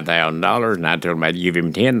 $5,000, and I told him I'd give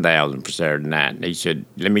him $10,000 for Saturday night. And he said,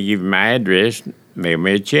 "Let me give you my address, mail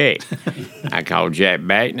me a check." I called Jack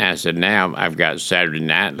back, and I said, "Now I've got Saturday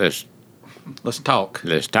night. Let's talk."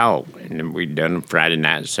 And then we done Friday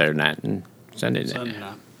night, Saturday night, and Sunday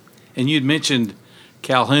night. And you'd mentioned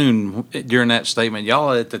Calhoun during that statement.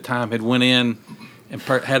 Y'all at the time had went in and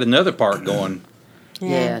had another park going.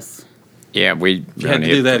 Yes. Yeah, we You had to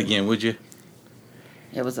do that again, would you?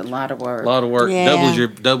 It was a lot of work. A lot of work. Yeah.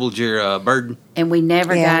 Doubled your burden. And we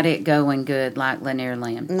never Yeah. got it going good like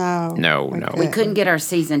Lanierland. No. No. We couldn't get our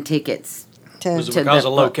season tickets. Was it because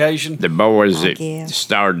of location? The boys I that guess.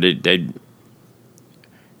 started it,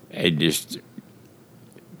 they just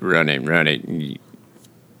run it. And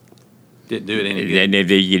Didn't do it any they good. never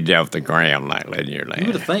get off the ground like Lanierland. You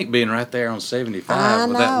would have think being right there on 75 I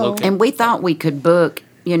with that know. location. And we thought we could book,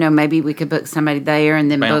 maybe we could book somebody there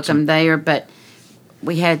and then book Bounce 'em. them there, but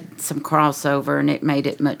we had some crossover and it made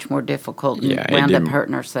it much more difficult and Yeah, it wound up didn't-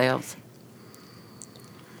 hurting ourselves.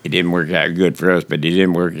 It didn't work out good for us, but it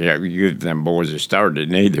didn't work out good for them boys that started it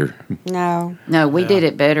neither. No. No, we did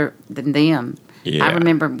it better than them. Yeah. I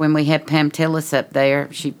remember when we had Pam Tillis up there,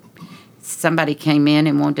 somebody came in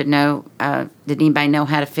and wanted to know, did anybody know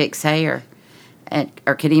how to fix hair?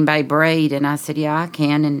 Or could anybody braid? And I said, yeah, I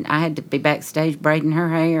can. And I had to be backstage braiding her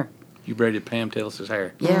hair. You braided Pam Tillis's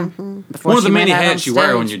hair. Yeah. Mm-hmm. Before One of the she many went out hats on you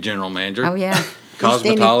wear when stage. you're general manager. Oh, yeah. Just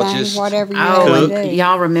anything, Cosmetologist. whatever you Oh, want to and do.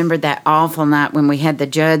 y'all remember that awful night when we had the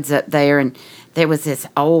Judds up there, and there was this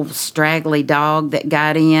old straggly dog that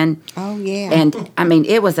got in. Oh, yeah. And I mean,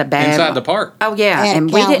 it was a bad Inside the park. Oh yeah, At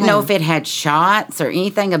and we didn't know Calhoun. if it had shots or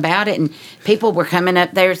anything about it, and people were coming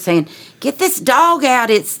up there saying, "Get this dog out!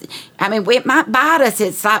 It might bite us.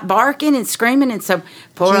 It's like barking and screaming." And so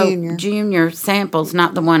poor Junior. old Junior Samples,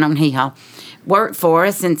 not the one on Hee Haw, worked for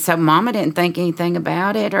us, and so Mama didn't think anything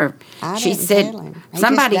about it, or I she didn't said tell him. He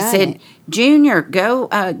somebody just done said, it. "Junior, go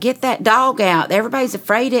get that dog out. Everybody's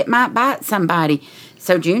afraid it might bite somebody."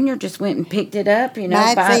 So Junior just went and picked it up, By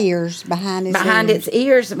its ears, behind its ears. its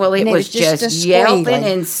ears. Well, it And it was was just just a yelping squealing.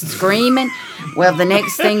 and screaming. Well, the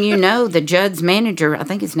next thing you know, the Judds manager, I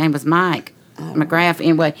think his name was Mike McGrath.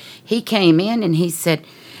 Anyway, he came in and he said,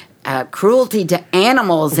 cruelty to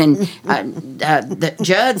animals, and the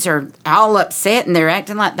Judds are all upset and they're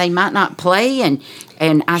acting like they might not play. And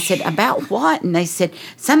I said, about what? And they said,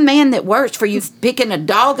 some man that works for you is picking a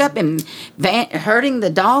dog up and hurting the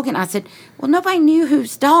dog. And I said, well, nobody knew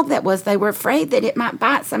whose dog that was. They were afraid that it might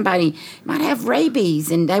bite somebody, it might have rabies,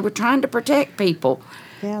 and they were trying to protect people.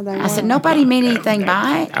 Yeah, they I said, were. nobody meant anything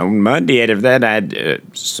by it. On Monday, out of that, I had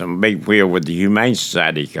some big wheel with the Humane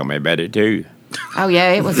Society come about it, too. Oh,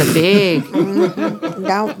 yeah, it was a big.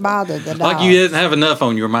 Don't bother the dog. Like you didn't have enough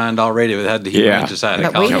on your mind already with had the Humane Society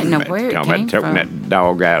But call we you. didn't know where it came toting from. that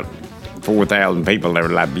dog out. 4,000 people that were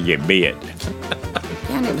like to get bit. Yeah,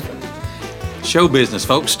 and it was, Show business,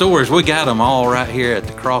 folks. Stories, we got them all right here at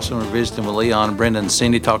the Crossing. We're visiting with Leon, Brenda, and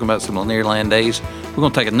Cindy, talking about some Lanierland days. We're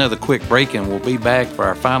going to take another quick break, and we'll be back for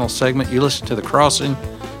our final segment. You listen to The Crossing,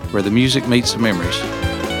 where the music meets the memories.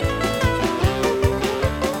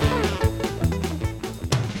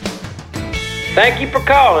 Thank you for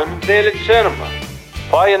calling Village Cinema.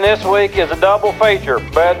 Playing this week is a double feature,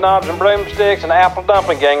 Bed Knobs and Broomsticks and Apple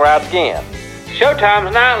Dumpling Gang rides again.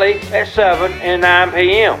 Showtime's nightly at 7 and 9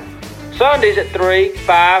 p.m. Sundays at 3,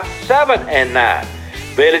 5, 7, and 9.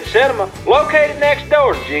 Village Cinema, located next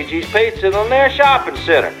door to Gigi's Pizza in the Lanier Shopping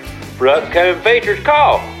Center. For upcoming features,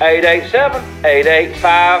 call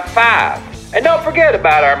 887-8855. And don't forget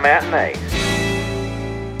about our matinees.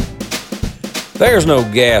 There's no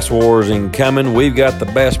gas wars incoming. We've got the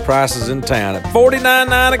best prices in town at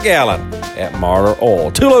 $49.9 a gallon at Martyr Oil.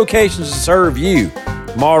 2 locations to serve you.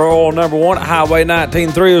 Martyr Oil number 1 at Highway 19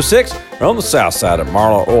 306, or on the south side at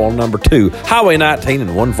Martyr Oil number 2, Highway 19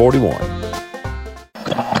 and 141.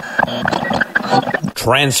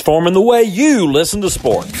 Transforming the way you listen to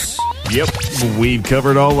sports. Yep, we've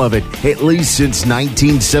covered all of it, at least since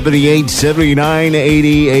 1978, 79,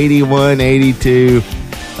 80, 81, 82.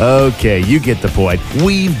 Okay, you get the point.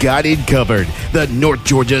 We've got it covered. The North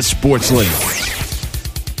Georgia Sports Link.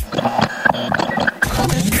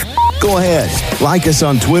 Go ahead, like us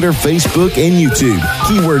on Twitter, Facebook, and YouTube.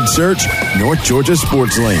 Keyword search North Georgia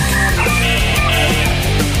Sports Link.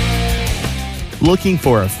 Looking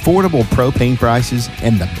for affordable propane prices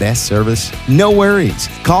and the best service? No worries.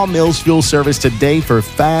 Call Mills Fuel Service today for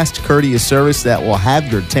fast, courteous service that will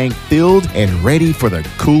have your tank filled and ready for the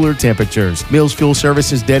cooler temperatures. Mills Fuel Service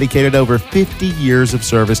has dedicated over 50 years of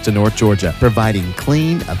service to North Georgia, providing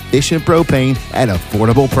clean, efficient propane at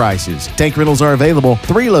affordable prices. Tank rentals are available.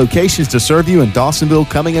 3 locations to serve you in Dawsonville,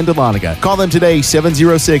 Cumming, and Dahlonega. Call them today,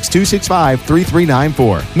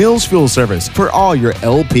 706-265-3394. Mills Fuel Service for all your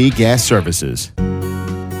LP gas services.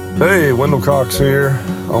 Hey, Wendell Cox here,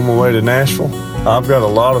 on my way to Nashville. I've got a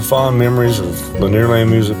lot of fond memories of Lanierland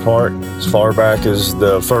Music Park, as far back as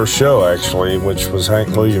the first show, actually, which was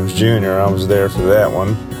Hank Williams Jr. I was there for that one.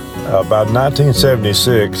 About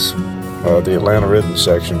 1976, the Atlanta Rhythm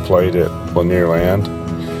Section played at Lanierland.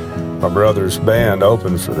 My brother's band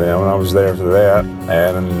opened for them, and I was there for that.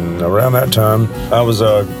 And around that time, I was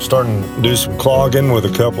starting to do some clogging with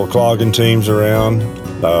a couple of clogging teams around.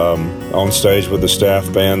 On stage with the staff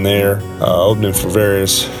band there, opening for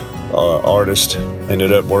various artists.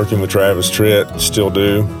 Ended up working with Travis Tritt, still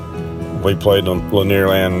do. We played on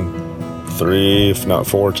Lanierland 3, if not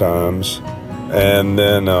 4 times. And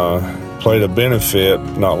then played a benefit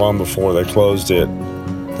not long before they closed it.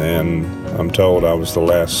 And I'm told I was the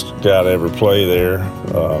last guy to ever play there,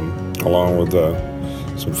 along with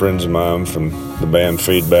some friends of mine from the band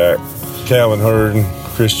Feedback. Calvin Hurd and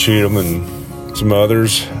Chris Cheatham and some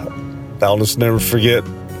others. I'll just never forget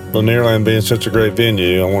Lanierland being such a great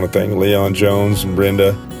venue. I want to thank Leon Jones and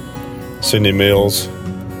Brenda, Cindy Mills,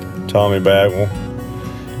 Tommy Bagwell,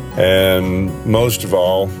 and most of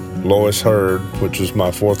all, Lois Hurd, which was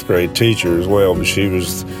my 4th grade teacher as well, but she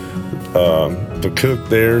was the cook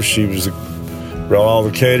there. She brought all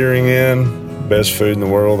the catering in, best food in the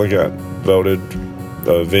world. They got voted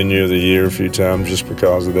venue of the year a few times just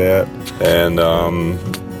because of that. And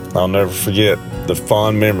I'll never forget the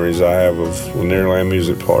fond memories I have of Lanierland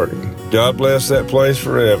Music Park. God bless that place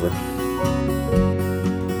forever.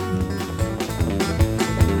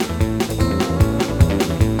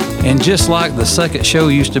 And just like the second show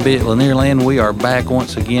used to be at Lanierland, we are back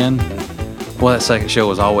once again. Well, that second show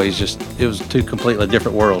was always it was two completely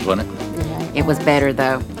different worlds, wasn't it? It was better,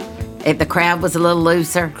 though. If the crowd was a little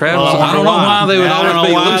looser. I don't know why they would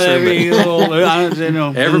always be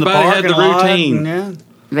looser. Everybody had the routine.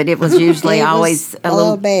 But it was usually It was always a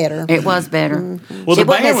little better. It was better. Mm-hmm. Well, the It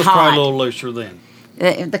wasn't band as was hot. probably a little looser then.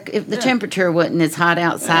 If the temperature wasn't as hot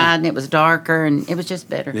outside and it was darker and it was just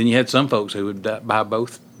better. Then you had some folks who would buy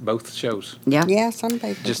both shows. Yeah. Yeah, some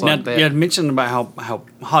people. Just Now, like that. you had mentioned about how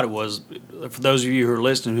hot it was. For those of you who are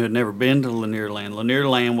listening who had never been to Lanierland,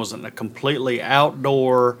 Lanierland wasn't a completely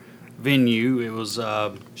outdoor venue. It was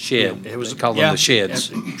Shed. It was They call them the sheds.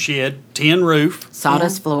 Shed, tin roof,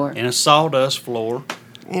 Sawdust floor. and a sawdust floor.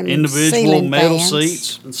 And Individual ceiling metal fans.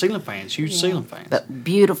 seats and ceiling fans, huge ceiling fans. But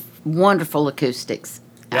beautiful, wonderful acoustics.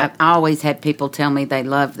 Yep. I always had people tell me they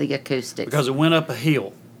loved the acoustics. Because it went up a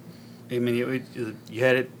hill. I mean, you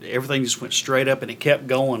had it. Everything just went straight up, and it kept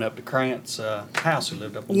going up to Krantz' house. He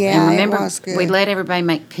lived up on. Yeah. and it remember, was good. we let everybody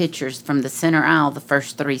make pictures from the center aisle the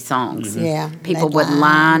first three songs. Yeah, People they'd would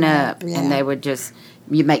line up, yeah. and they would just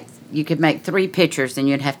you could make 3 pictures, and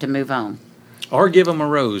you'd have to move on. Or give them a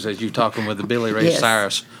rose as you talking with the Billy Ray Yes.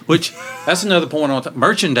 Cyrus. Which, that's another point on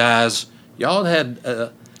merchandise. Y'all had,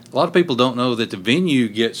 a lot of people don't know that the venue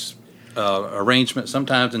gets arrangement.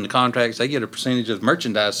 Sometimes in the contracts, they get a percentage of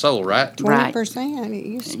merchandise sold, right? 20%. It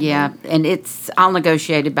used to be. Yeah, and it's all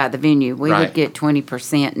negotiated by the venue. We Right. would get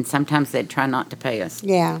 20%, and sometimes they'd try not to pay us.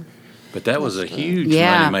 Yeah. But that was a huge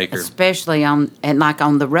Yeah, money maker. especially on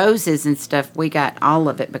the roses and stuff. We got all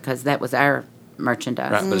of it because that was our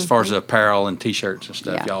merchandise. Right, but as far as apparel and T-shirts and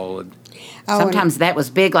stuff, Yeah. y'all would. Oh, and- Sometimes that was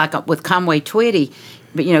big, like with Conway Twitty.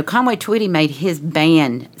 But Conway Twitty made his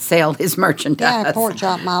band sell his merchandise. Yeah, Pork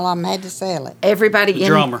Chop, my mom had to sell it. Everybody The in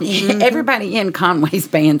drummer. everybody in Conway's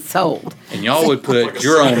band sold. And y'all would put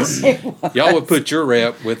your own, y'all would put your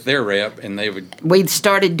rep with their rep, and they would. We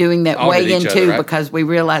started doing that All way with each into other, right? because we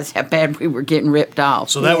realized how bad we were getting ripped off.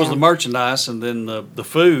 So that was Yeah. the merchandise, and then the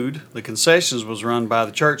food, the concessions was run by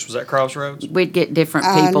the church. Was that Crossroads? We'd get different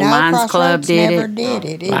people. No, Lions Club Crossroads did never it. did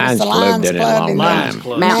it. It Lions was the Club Lions did it a Club long and Lions then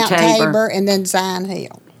Club. Mount Mount Tabor. Tabor and then Zion Hill.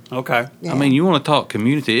 Okay. Yeah. I mean, you want to talk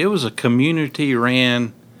community? It was a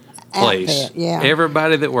community-ran place. Outfit, yeah.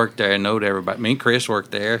 Everybody that worked there knowed everybody. Me and Chris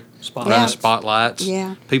worked there. Spotlights. Running spotlights.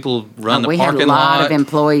 Yeah. People run the We had parking a lot lot. of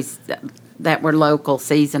employees that were local,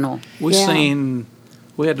 seasonal. We Yeah. seen.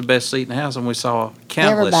 We had the best seat in the house, and we saw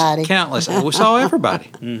Everybody. countless. We saw everybody.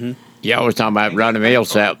 Y'all was talking about Ronnie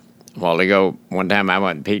Millsap a while ago. One time I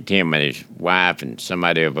went and picked him and his wife and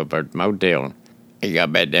somebody up at the motel. He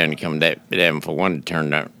got back down and come down for one to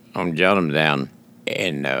turn on John down.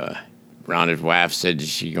 And Ronnie's wife said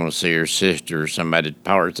she's going to see her sister or somebody at the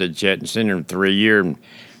park. Said she hadn't seen her in 3 years. And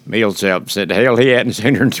Millsap said, hell, he hadn't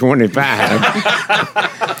seen her in 25.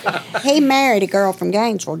 He married a girl from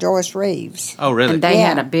Gainesville, Joyce Reeves. Oh, really? And they Yeah.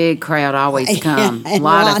 had a big crowd always come. And a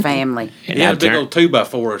lot Lonnie. of family. He had a big old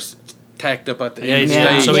 2x4 tacked up at the end of the Yeah,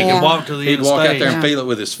 stage. so he Yeah. could walk to the He'd end of the walk out stage. there and Yeah. feel it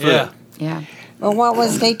with his foot. Yeah. Yeah. Well, what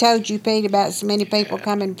was it he told you, Pete, about so many people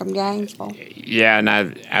coming from Gainesville? Yeah, and I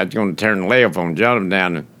was going to turn left on John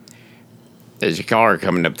down. And there's a car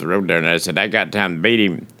coming up the road there, and I said, I got time to beat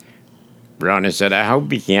him. Ronnie said, I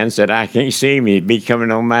hope he can. Said, I can't see him. He'd be coming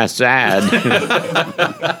on my side.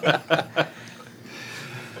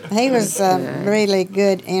 He was a really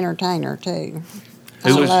good entertainer, too. I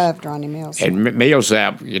loved Ronnie Mills. And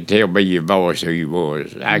Millsap could tell by your voice who you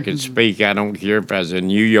was. I could speak. I don't care if I was in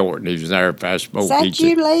New York and he was there. If I spoke, Is that he'd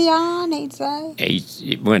you, say, Leon? He'd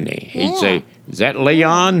say. wouldn't he? He'd Yeah. say, is that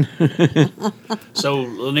Leon? So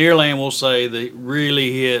Lanierland, we'll say, they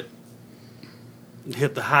really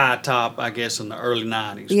hit the high top, I guess, in the early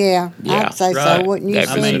 90s. Yeah, Yeah. I'd say Right. so, wouldn't you, I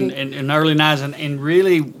Definitely. mean, Cindy? in the early 90s, and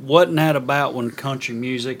really wasn't that about when country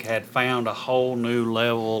music had found a whole new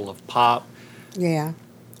level of pop? Yeah.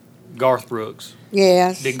 Garth Brooks.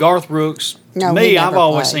 Yes. Did Garth Brooks? No, to me, he I've never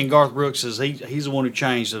always played. seen Garth Brooks as he's the one who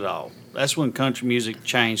changed it all. That's when country music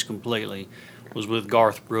changed completely, was with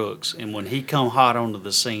Garth Brooks. And when he come hot onto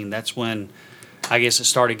the scene, that's when I guess it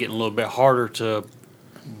started getting a little bit harder to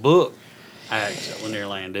book acts at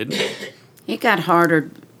Lanierland, didn't it? It got harder,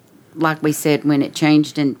 like we said, when it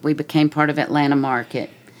changed and we became part of Atlanta Market.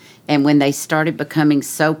 And when they started becoming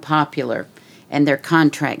so popular and their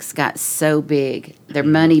contracts got so big, their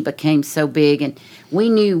money became so big. And we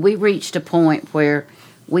knew we reached a point where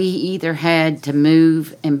we either had to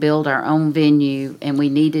move and build our own venue, and we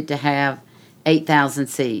needed to have 8,000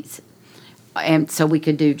 seats, and so we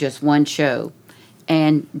could do just one show.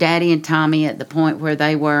 And Daddy and Tommy, at the point where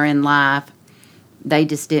they were in life, they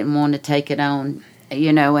just didn't want to take it on,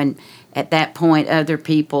 and at that point, other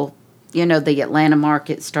people, the Atlanta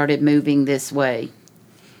market started moving this way.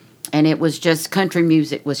 And it was just country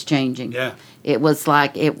music was changing. Yeah. It was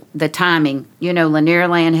like the timing.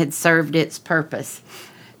 Lanierland had served its purpose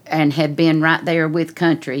and had been right there with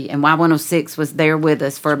country. And Y106 was there with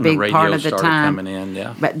us for a big part of the time. Coming in,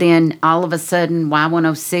 yeah. But then all of a sudden,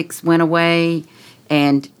 Y106 went away.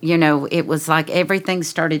 And, it was like everything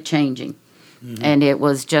started changing. Mm-hmm. And it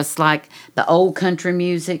was just like the old country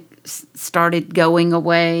music started going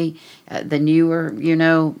away. The newer,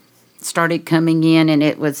 started coming in. And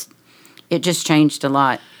it just changed a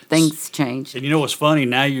lot. Things changed. And what's funny?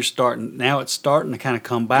 Now it's starting to kind of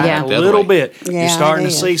come back Yeah. a little bit. Yeah, You're starting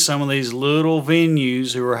to it see is. some of these little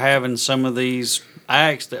venues who are having some of these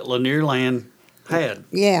acts that Lanierland had.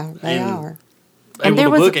 Yeah, they And- are. And Able there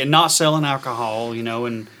to was book it and not selling alcohol,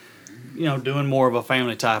 and doing more of a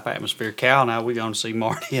family type atmosphere. Cal and I, we're going to see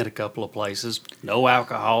Marty at a couple of places. No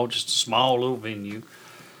alcohol, just a small little venue.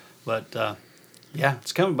 But yeah,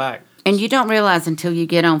 it's coming back. And you don't realize until you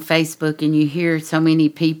get on Facebook and you hear so many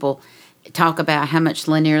people talk about how much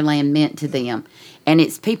Lanierland meant to them. And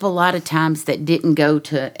it's people a lot of times that didn't go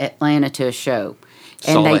to Atlanta to a show.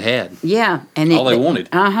 That's all they had. Yeah. And All they wanted.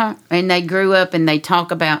 Uh-huh. And they grew up and they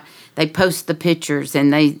post the pictures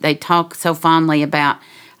and they talk so fondly about,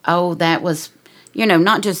 oh, that was,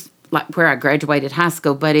 not just like where I graduated high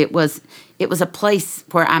school, but it was a place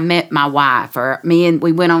where I met my wife, or we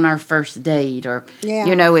went on our first date, or, Yeah.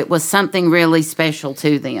 it was something really special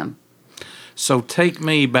to them. So take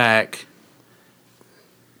me back,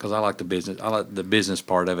 because I like the business. I like the business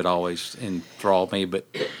part of it always enthralled me. But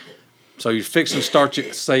so you're fixing to start.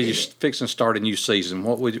 Say you're fixing to start a new season.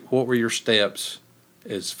 What were your steps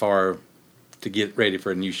as far to get ready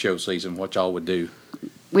for a new show season? What y'all would do?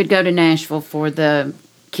 We'd go to Nashville for the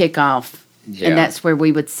kickoff, Yeah. and that's where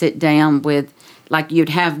we would sit down with, like, you'd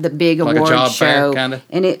have the big Like a award job fair, show, kinda?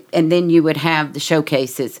 and then you would have the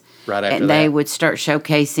showcases. Right after and they that. would start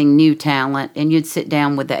showcasing new talent, and you'd sit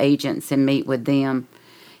down with the agents and meet with them,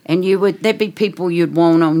 and there'd be people you'd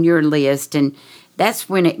want on your list, and that's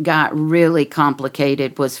when it got really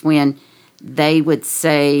complicated. Was when they would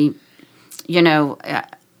say,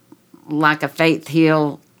 like a Faith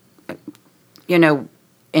Hill,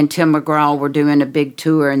 and Tim McGraw were doing a big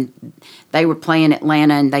tour, and they were playing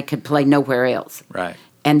Atlanta, and they could play nowhere else. Right.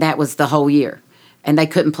 And that was the whole year. And they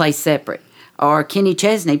couldn't play separate. Or Kenny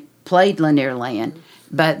Chesney played Lanierland,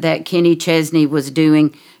 but that Kenny Chesney was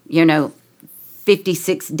doing,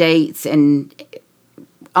 56 dates and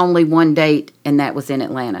only one date, and that was in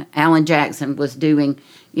Atlanta. Alan Jackson was doing,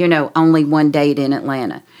 only one date in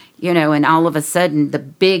Atlanta. And all of a sudden, the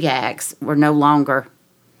big acts were no longer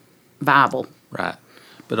viable. Right.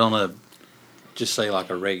 But on just say like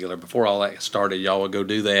a regular, before all that started, y'all would go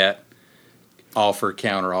do that, offer,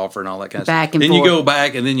 counter offer, and all that kind of Back stuff. and Then you forth. go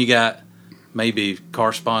back, and then you got maybe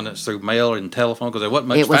correspondence through mail and telephone, because there wasn't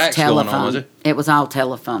much It was fax telephone. going on, was it? It was all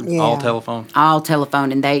telephone. Yeah. All telephone? All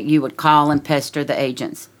telephone, and you would call and pester the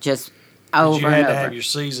agents just But over you had and to over. have your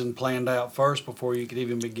season planned out first before you could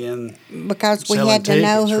even begin. Because we Selling had to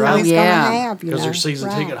know tickets, who right? we was Oh, yeah. going to have, Because they're season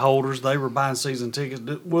Right. ticket holders, they were buying season tickets.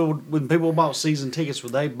 Well, when people bought season tickets,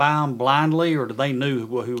 would they buy them blindly, or did they knew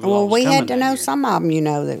who Well, was we coming had to that know year? some of them,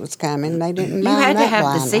 that was coming. They didn't You buy had to that have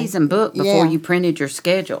the blindly. season booked before Yeah. you printed your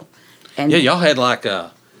schedule. And Yeah, y'all had like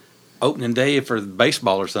a opening day for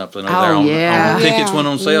baseball or something over Oh, there on yeah. the tickets Yeah. went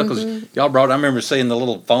on sale because y'all brought. I remember seeing the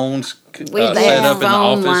little phones we'd set have up in the phone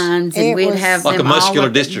office, lines, and It we'd was have like a them muscular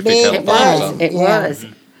all dystrophy big telephone It or was. was. something. It Yeah. was. It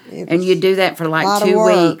And was- you do that for Lot like of 2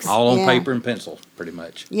 work. weeks. all on Yeah. paper and pencil, pretty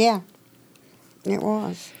much. Yeah, it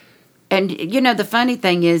was. And the funny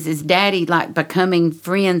thing is Daddy, like, becoming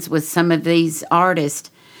friends with some of these artists,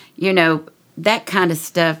 that kind of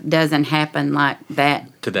stuff doesn't happen like that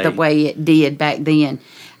Today. the way it did back then.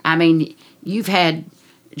 I mean, you've had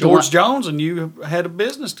George Jones and you had a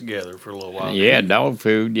business together for a little while. Yeah, dog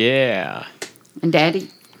food, yeah. And Daddy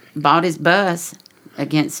bought his bus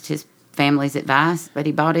against his family's advice, but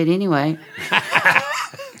he bought it anyway.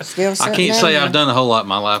 Still I sitting can't say there. I've done a whole lot in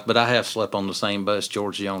my life, but I have slept on the same bus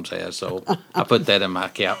George Jones has, so I put that in my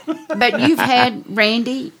cap. But you've had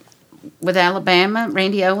Randy with Alabama.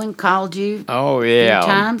 Randy Owen called you Oh, a few yeah.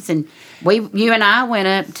 times, and you and I went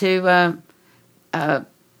up to the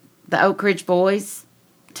Oak Ridge Boys.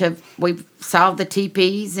 We saw the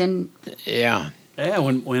teepees, and Yeah. Yeah,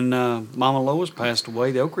 when Mama Lois passed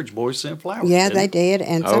away, the Oak Ridge Boys sent flowers. Yeah, didn't they did,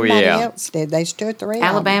 and somebody else did. There's 2 or 3 of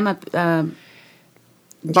Alabama, them.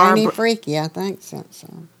 Janie Barbara, Freaky, I think so.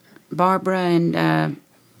 Barbara and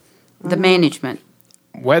the management.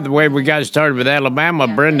 Well, the way we got started with Alabama,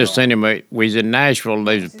 Brenda sent him. We was in Nashville.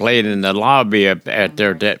 They was playing in the lobby up at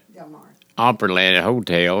there at that Opryland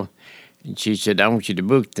Hotel, and she said, "I want you to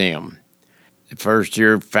book them. The first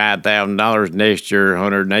year, $5,000. Next year,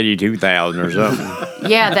 $182,000 or something."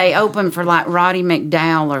 Yeah, they opened for like Roddy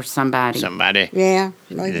McDowell or somebody. Yeah.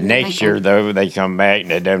 The next year, though, they come back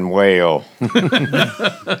and they done well.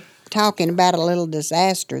 Talking about a little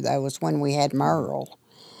disaster, though, was when we had Merle.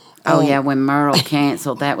 Oh, yeah, when Merle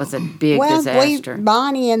canceled, that was a big disaster.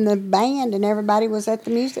 Bonnie and the band and everybody was at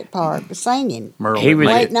the music park singing. He was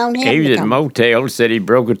waiting on him He was to at a come. motel, said he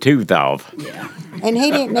broke a tooth off. And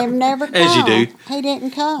he didn't never come. As you do. He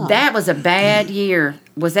didn't come. That was a bad year.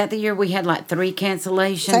 Was that the year we had like 3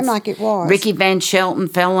 cancellations? Seemed like it was. Ricky Van Shelton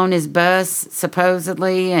fell on his bus,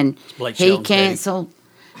 supposedly, and Blake he Shelton's daddy. canceled.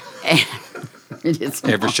 It is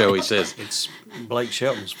Every show he says. It's Blake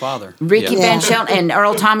Shelton's father. Ricky Van Shelton and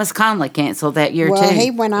Earl Thomas Conley canceled that year, well, too. he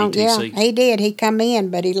went on, ETC. he did. He come in,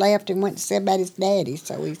 but he left and went to see about his daddy,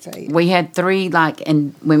 so he said. We had 3,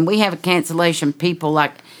 and when we have a cancellation, people,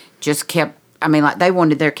 just kept, they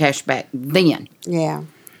wanted their cash back then. Yeah.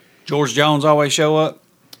 George Jones always show up.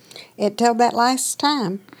 It till that last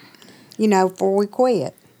time, before we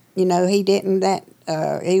quit. He didn't,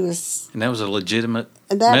 he was. And that was a legitimate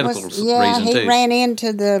That medical was, yeah, reason, he too. ran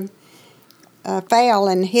into the, fell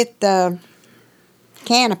and hit the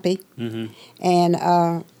canopy and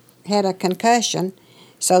had a concussion,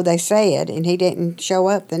 so they said, and he didn't show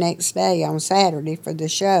up the next day on Saturday for the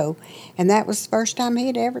show, and that was the first time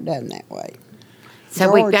he'd ever done that way. So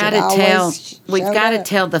George we've got had to tell always showed up.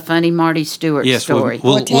 tell the funny Marty Stewart Yes, story.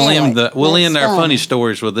 we'll tell end it. we'll end That's our funny funny.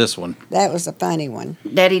 stories with this one. That was a funny one.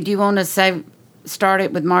 Daddy, do you want to start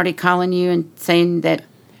it with Marty calling you and saying that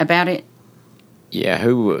about it? Yeah,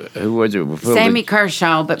 who was it? Before Sammy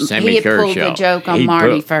Kershaw, but Sammy he had pulled the Kershaw. joke on He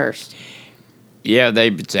Marty put- first. Yeah, they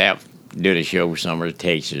was out doing a show somewhere,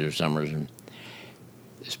 Texas or somewhere. And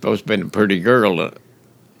it's supposed to be a pretty girl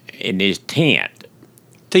in his tent.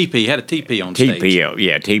 TP had a TP on stage.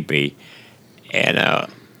 TP. And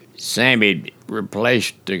Sammy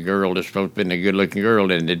replaced the girl that's supposed to be a good-looking girl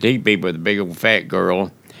in the TP with a big old fat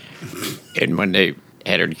girl. And when they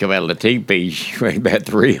had her to come out of the TP, she weighed about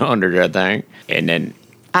 300, I think. And then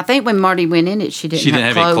I think when Marty went in it, she didn't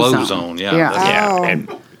have any clothes clothes on. Yeah, Oh. and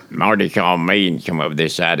Marty called me and come over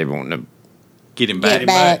this side. He wanted to get him back. Get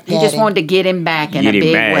back. He just wanted to get him back in get a him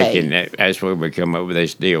big back, way. and that's where we come up with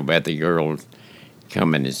this deal about the girl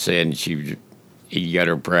coming and saying he got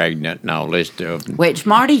her pregnant and all this stuff. Which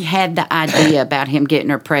Marty had the idea about him getting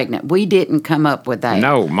her pregnant. We didn't come up with that.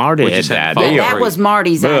 No, Marty We had just the had to idea. That was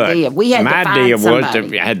Marty's But idea. We had my to find idea somebody.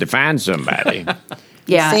 was I had to find somebody,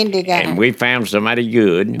 Yeah. Cindy got and we found somebody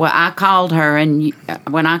good. Well, I called her, and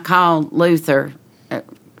when I called Luther,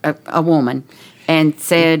 a woman, and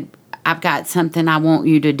said, I've got something I want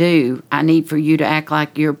you to do. I need for you to act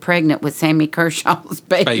like you're pregnant with Sammy Kershaw's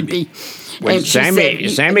baby. When And she Sammy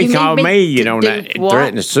said, "You called need me, to do what?"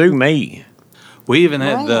 threatened to sue me. We even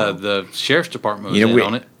had Wow. the sheriff's department was You know, in we-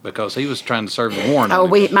 on it because he was trying to serve a warrant. Oh,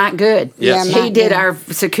 on it. Mike Good. Yes. Yeah, He Mike did Good. our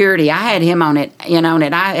security. I had him on it,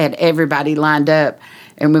 I had everybody lined up.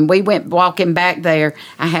 And when we went walking back there,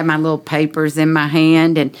 I had my little papers in my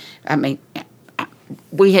hand. And,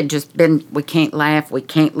 we had just been, we can't laugh, we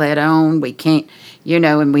can't let on, we can't,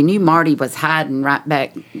 and we knew Marty was hiding right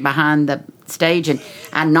back behind the stage. And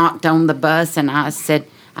I knocked on the bus and I said,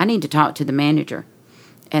 I need to talk to the manager.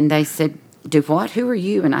 And they said, do what? Who are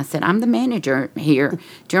you? And I said, I'm the manager here,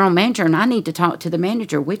 general manager, and I need to talk to the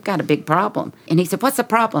manager. We've got a big problem. And he said, what's the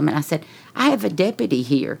problem? And I said, I have a deputy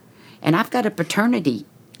here, and I've got a paternity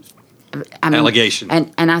Allegation.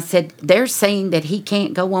 And I said, they're saying that he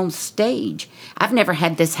can't go on stage. I've never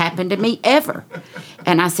had this happen to me ever.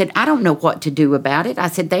 And I said, I don't know what to do about it. I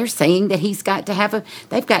said, they're saying that they've got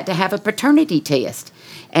to have a paternity test.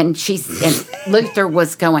 And Luther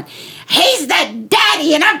was going, he's the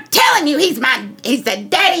daddy, and I'm telling you, he's the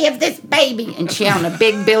daddy of this baby. And she on a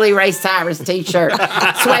big Billy Ray Cyrus t-shirt,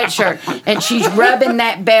 sweatshirt, and she's rubbing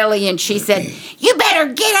that belly, and she said, you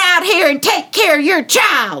better get out here and take care of your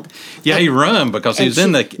child. Yeah, he run because he was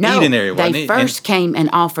in the eating area, wasn't he? They first came and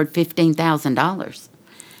offered $15,000.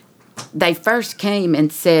 They first came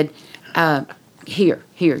and said, here,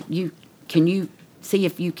 can you see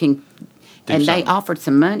if you can, and they offered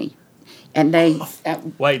some money. And they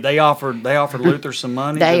Wait, they offered Luther some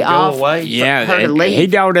money They to go offered- away? Yeah, her to and leave.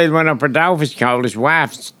 he already went up at the office, called his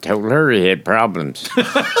wife, told her he had problems.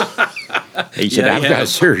 He said, Yeah, I've yeah. got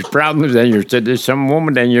serious problems. And you said, there's some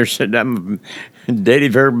woman down here said, I'm daddy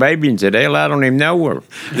for her baby, and said, hell, I don't even know her.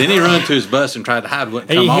 Then he ran to his bus and tried to hide, wouldn't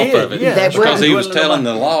come He off hid, of it. yeah. That Because he was wouldn't telling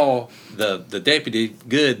let the law, the deputy,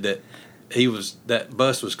 good, that that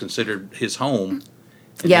bus was considered his home.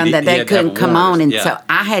 Yeah, and that they couldn't come on, and yeah. so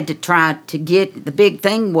I had to try to get. The big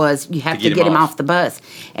thing was you have to get him off the bus,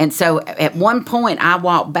 and so at one point I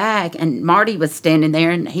walked back, and Marty was standing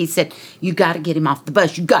there, and he said, "You got to get him off the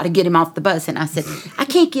bus. You got to get him off the bus." And I said, "I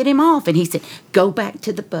can't get him off," and he said, "Go back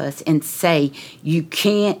to the bus and say you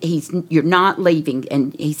can't. You're not leaving."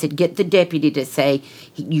 And he said, "Get the deputy to say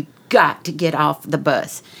you got to get off the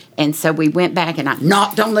bus." And so we went back, and I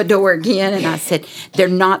knocked on the door again, and I said, "They're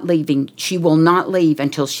not leaving. She will not leave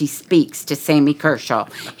until she speaks to Sammy Kershaw.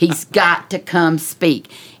 He's got to come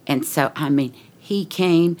speak." And so, I mean, he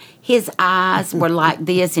came. His eyes were like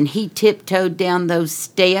this, and he tiptoed down those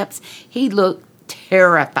steps. He looked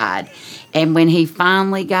terrified. And when he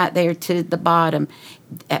finally got there to the bottom,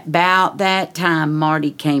 about that time,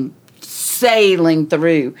 Marty came sailing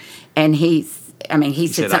through, and he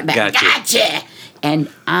said something about, "Gotcha!" And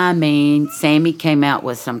I mean, Sammy came out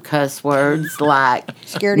with some cuss words like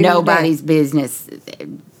Scared him to nobody's business,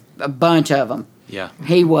 a bunch of them. Yeah.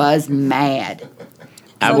 He was mad.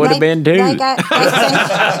 I would have been too.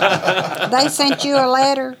 They sent you a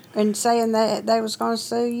letter and saying that they was going to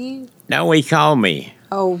sue you. No, he called me.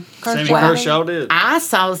 Oh, Sammy Kershaw. Kershaw did. I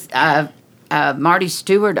saw Marty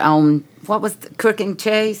Stewart on, what was the Crook and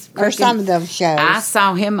Chase? Or some of those shows. I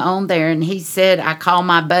saw him on there, and he said, I called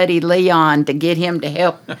my buddy Leon to get him to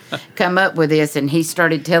help come up with this, and he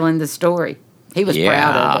started telling the story. He was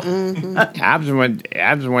proud of it. Mm-hmm. I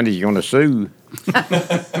was the one he's going to sue.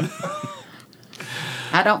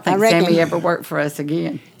 I don't think reckon- Sammy ever worked for us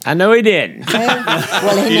again. I know he didn't.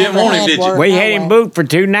 Well, he You didn't never want him, had did you? work We no had him way. booked for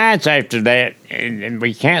 2 nights after that, and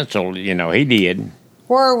we canceled. You know, he did.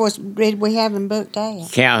 Where did we have him booked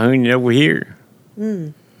at? Calhoun over here.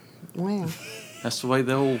 Wow. That's the way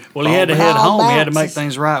the old. Well, he had to head All home. He had to make bounces.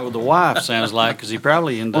 things right with the wife, sounds like, because he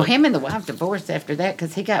probably ended Well, up. him and the wife divorced after that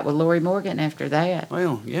because he got with Lori Morgan after that.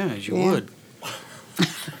 Well, yeah, as you Yeah. would.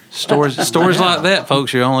 Stories like that,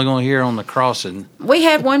 folks, you're only going to hear on the crossing. We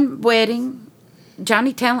had one wedding.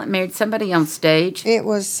 Johnny Talent married somebody on stage. It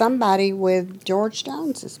was somebody with George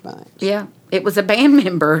Jones's bunch. Yeah, it was a band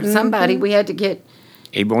member. Somebody we had to get.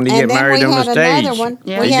 He wanted to And get then married we on the had stage. another one.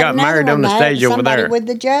 Yeah. We He had got another married on one the there, stage over somebody there. with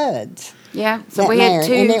the Judds. Yeah, so That we had married,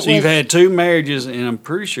 two. and it So you've was- had 2 marriages, and I'm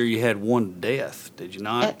pretty sure you had 1 death, did you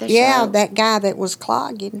not? At the Yeah, show. that guy that was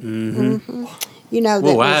clogging. Mm-hmm. You know, that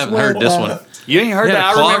Whoa, was I haven't with heard this the- one. You ain't heard Yeah,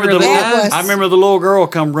 that? Clogger the guy? I remember the little girl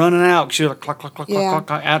come running out. She was like, cluck, cluck, cluck, Yeah. cluck,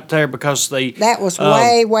 cluck, out there because they. That was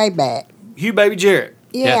um, way back. Hugh Baby Jarrett.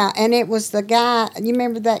 Yeah, and it was the guy. You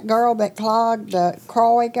remember that girl that clogged, the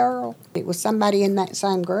Croy girl? It was somebody in that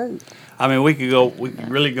same group. I mean, we could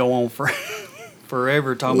really go on for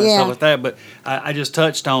forever talking about Yeah. stuff like that. But I just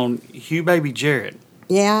touched on Hugh Baby Jarrett.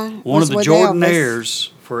 Yeah, One was of the with Jordanaires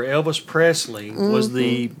for Elvis Presley was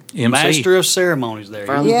the MC. master of ceremonies there.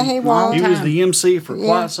 From Yeah, he was. long He was time. the MC for Yeah.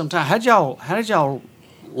 quite some time. How did y'all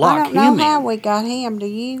I lock don't know him how in? we got him. Do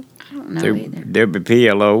you? I don't know Through either.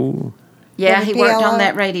 WPLO Yeah, he worked WPLO. on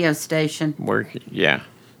that radio station. working. Yeah.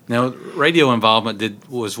 Now, radio involvement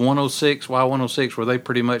was 106, Y106, were they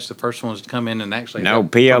pretty much the first ones to come in and actually? No,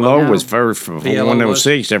 help PLO promote? was first before PLO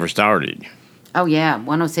 106 ever started. Oh yeah,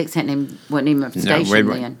 106 wasn't even a station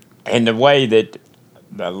then. And the way that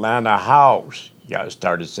the Atlanta Hawks got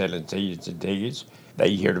started selling season tickets,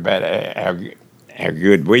 they heard about how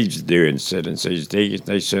good we was doing selling season tickets.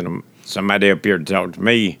 They sent somebody up here to talk to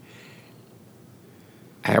me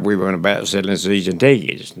how we went about selling season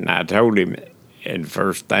tickets. And I told him,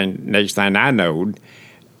 and next thing I knowed,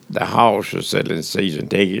 the Hawks were selling season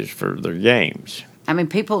tickets for their games. I mean,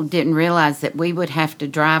 people didn't realize that we would have to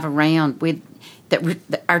drive around with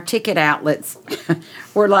our ticket outlets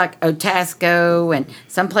were like Otasco and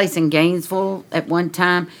someplace in Gainesville at one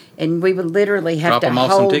time, and we would literally have Drop to 'em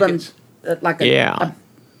off some hold them tickets? like Yeah.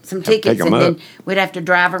 some pick tickets, 'em and then up. we'd have to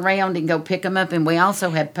drive around and go pick them up. And we also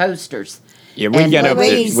had posters. Yeah, we And got up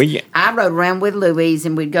Louise, there. I rode around with Louise,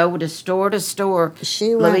 and we'd go to store,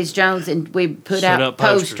 She went- Louise Jones, and we'd put Set out up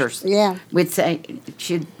posters. posters. Yeah. We'd say,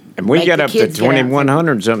 she'd And we make got the up to kids get out there.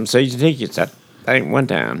 2,100 something season tickets, I think, one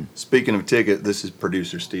time. Speaking of ticket, this is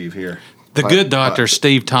producer Steve here. The good doctor,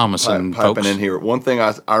 Steve Thomason, Piping folks. in here. One thing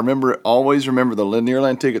I always remember the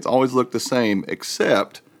Lanierland tickets always look the same,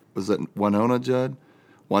 except, was it Winona, Judd?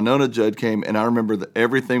 Winona Judd came, and I remember that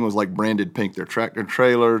everything was like branded pink. Their tractor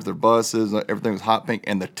trailers, their buses, everything was hot pink.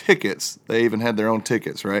 And the tickets, they even had their own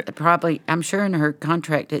tickets, right? Probably, I'm sure in her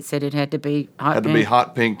contract it said it had to be hot Had pink. to be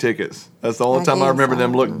hot pink tickets. That's the only time I guess remember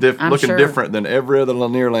them looking sure. different than every other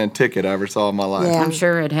Lanierland ticket I ever saw in my life. Yeah. I'm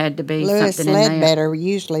sure it had to be Louis something in there. Ledbetter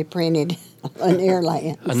usually printed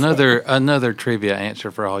Lanierland. Another trivia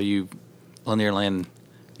answer for all you Lanierland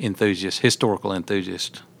enthusiasts, historical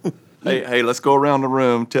enthusiasts. Hey, let's go around the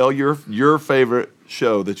room. Tell your favorite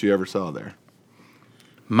show that you ever saw there.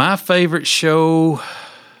 My favorite show,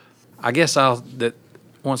 I guess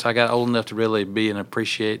once I got old enough to really be and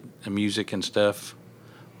appreciate the music and stuff,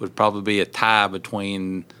 would probably be a tie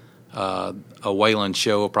between a Wayland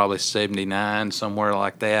show, probably 79, somewhere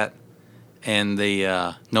like that, and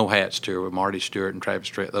the No Hats tour with Marty Stewart and Travis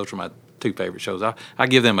Tritt. Those were my two favorite shows. I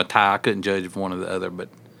give them a tie. I couldn't judge if one or the other, but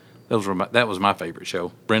that was my favorite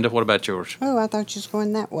show. Brenda, what about yours? Oh, I thought you was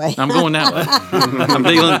going that way. I'm going that way.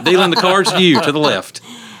 I'm dealing the cards to you, to the left.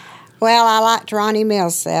 Well, I liked Ronnie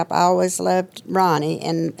Millsap. I always loved Ronnie,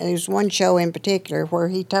 and there's one show in particular where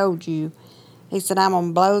he told you, he said, I'm going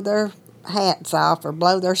to blow their hats off or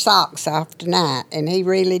blow their socks off tonight, and he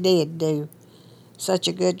really did do such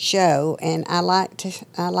a good show, and I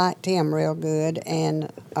liked him real good,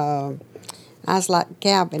 and I was like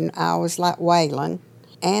Calvin. I always liked Waylon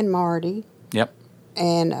and Marty. Yep.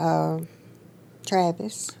 And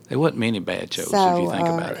Travis. There wasn't many bad shows So if you think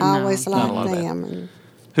about it. I always Not a lot liked of bad. them. And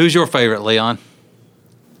Who's your favorite, Leon?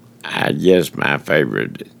 I guess my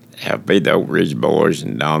favorite have be the Oak Ridge Boys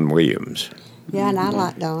and Don Williams. yeah, and I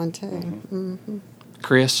like Don too. Mm-hmm.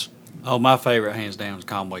 Chris? Oh, my favorite, hands down, is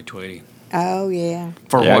Conway Twitty. Oh yeah.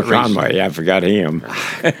 For Yeah, what reason? Conway, I forgot him.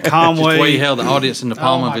 Just the way Conway. he held the audience in the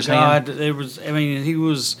palm Oh of my his God! hand. It was. I mean, he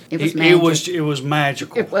was. It was It was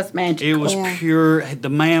magical. It was magical. It was Yeah. pure. The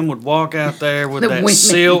man would walk out there with The that women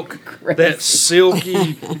silk, crazy. that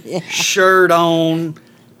silky shirt on.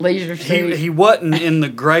 Leisure suit. He wasn't in the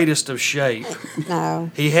greatest of shape. No.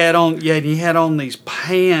 He had on these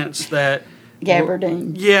pants that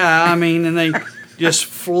Gabardine. Yeah, I mean, and they just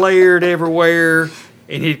flared everywhere.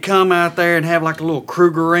 And he'd come out there and have like a little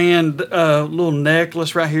Krugerrand little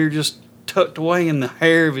necklace right here, just tucked away in the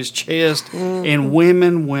hair of his chest. Mm-hmm. And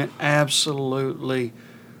women went absolutely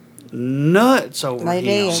nuts over They him.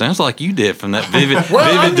 did. Sounds like you did from that vivid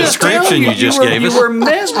I'm just description telling you just were, gave us. You were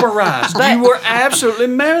mesmerized. You were absolutely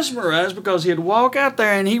mesmerized because he'd walk out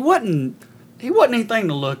there and he wasn't anything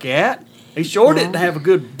to look at. He sure didn't have a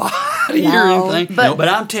good body or No. anything. But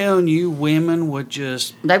I'm telling you, women would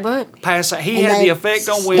just They would. pass out. He And had they the effect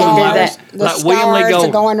on women stars, like, the like William Lee stars are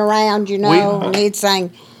Golden. going around, you know, and he'd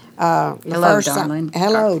sing the Hello, first darling. song,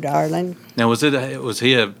 Hello, darling. Now, was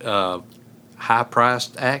he a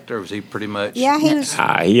high-priced act, or was he pretty much? Yeah, he was.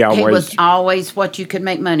 He He always, was always what you could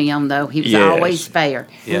make money on, though. He was Yes. always fair.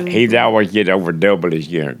 Yeah. he'd always get over double his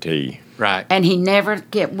guarantee. Right. And he never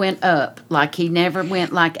went up. Like, he never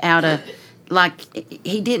went, like, out of... Like,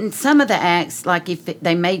 he didn't... Some of the acts, like, if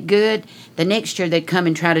they made good, the next year they'd come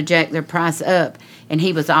and try to jack their price up. And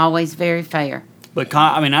he was always very fair. But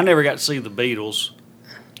I never got to see the Beatles,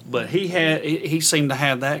 but he seemed to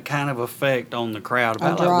have that kind of effect on the crowd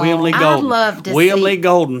about A like draw. William Lee I'd Golden. love to William see- Lee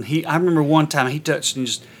Golden. I remember one time he touched and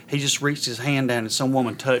he just reached his hand down and some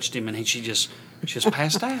woman touched him and she just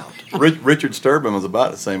passed out. Richard Sturban was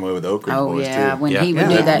about the same way with the Oak Ridge Oh, Boys yeah. too. When Yeah. he would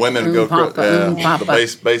Yeah. do that... Women oom, go papa, crazy. oom, The papa.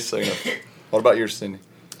 bass singer. What about yours, Cindy?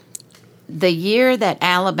 The year that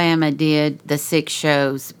Alabama did the 6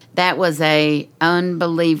 shows, that was a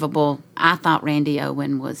unbelievable. I thought Randy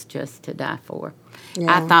Owen was just to die for.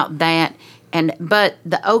 Yeah. I thought that, but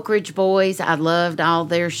the Oak Ridge Boys, I loved all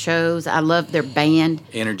their shows. I loved their band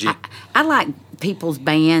Energy. I like people's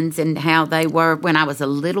bands and how they were. When I was a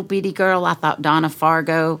little bitty girl, I thought Donna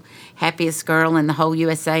Fargo, happiest girl in the whole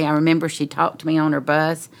USA. I remember she talked to me on her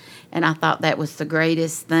bus, and I thought that was the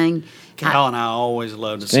greatest thing. Cal and I always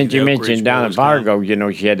loved to see Since the you Oak Ridge mentioned Donna Boys come.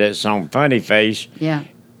 Fargo, she had that song Funny Face. Yeah.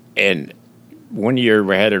 And one year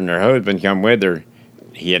we had her and her husband come with her.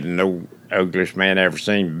 He had no ugliest man I ever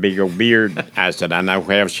seen, big old beard. I said, I know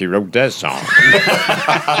how she wrote that song.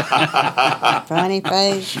 Funny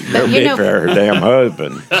face. No you big know- for her damn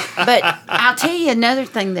husband. But I'll tell you another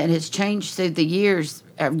thing that has changed through the years.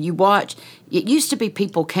 You watch, it used to be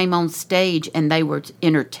people came on stage and they were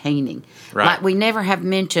entertaining. Right. Like we never have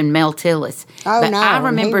mentioned Mel Tillis. Oh, but no, I he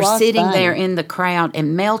remember was sitting funny. there in the crowd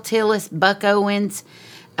and Mel Tillis, Buck Owens,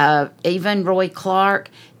 even Roy Clark,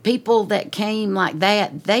 people that came like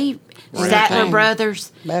that, Statler King.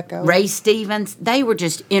 Brothers, Buck Owens. Ray Stevens, they were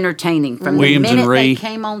just entertaining from Williams the minute and Ree. they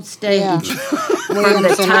came on stage. Yeah. from the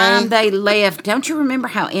Williams and time Ray. they left. Don't you remember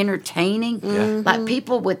how entertaining? Mm-hmm. Like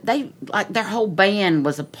people their whole band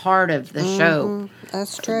was a part of the show.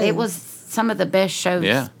 That's true. It was some of the best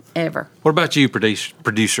shows ever. What about you,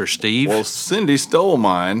 producer Steve? Well, Cindy stole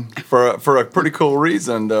mine for a pretty cool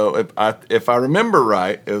reason, though. If I remember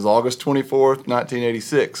right, it was August 24th,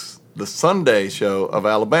 1986, the Sunday show of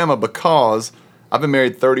Alabama, because I've been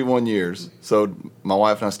married 31 years. So my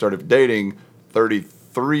wife and I started dating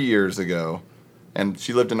 33 years ago, and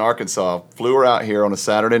she lived in Arkansas. Flew her out here on a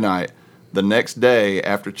Saturday night. The next day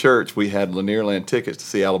after church, we had Lanierland tickets to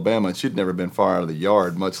see Alabama, and she'd never been far out of the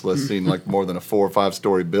yard, much less seen like more than a 4 or 5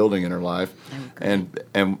 story building in her life. And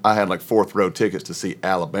I had like 4th row tickets to see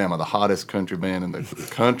Alabama, the hottest country band in the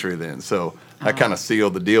country then. So that kind of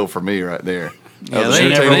sealed the deal for me right there. Yeah, they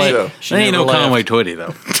ain't no Conway Twitty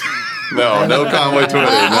though. No Conway Twitty.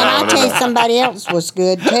 And I'll tell you somebody else was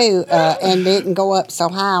good too, and didn't go up so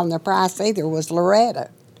high on their price either, was Loretta.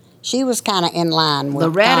 She was kind of in line with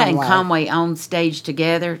Loretta Conway. and Conway on stage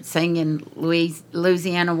together singing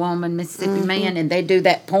Louisiana Woman, Mississippi Man, and they do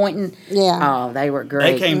that pointing. Yeah. Oh, they were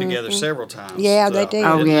great. They came together several times. Yeah, they did.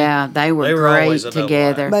 Oh, yeah, they were great always a double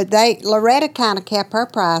together. act. But Loretta kind of kept her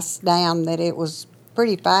price down that it was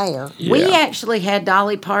pretty fair. We actually had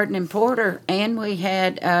Dolly Parton and Porter, and we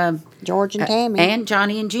had George and Tammy. and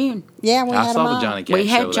Johnny and June. Yeah, we I had them saw all. the Johnny Cash We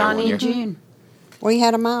show had there Johnny one and year. June. We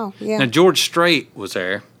had them all, yeah. Now George Strait was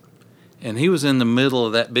there, and he was in the middle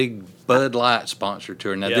of that big Bud Light sponsor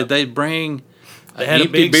tour. Now, did they bring They an had a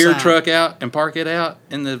empty big beer sign. truck out and park it out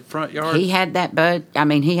in the front yard? He had that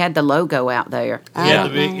he had the logo out there. Yeah,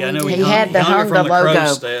 I know He hung it hung from the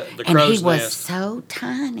logo, the and he crow's was nest. so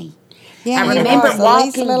tiny. Yeah, I he remember was. He's a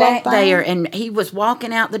walking little back thing. there, and he was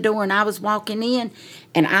walking out the door, and I was walking in,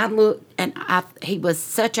 and I looked, and he was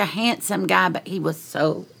such a handsome guy, but he was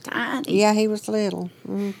so tiny. Yeah, he was little.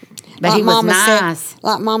 Mm. But he was nice. Said,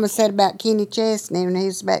 like Mama said about Kenny Chesney when he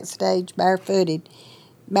was backstage barefooted,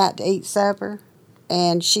 about to eat supper,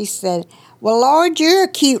 and she said, "Well, Lord, you're a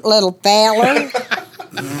cute little feller."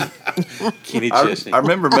 Kenny I Chesney.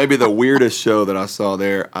 remember maybe the weirdest show that I saw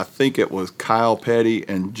there. I think it was Kyle Petty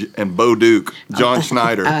and Bo Duke, John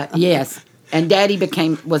Schneider. Yes. And Daddy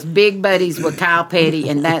was big buddies with Kyle Petty,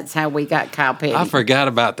 and that's how we got Kyle Petty. I forgot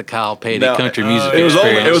about the Kyle Petty Now, country music it was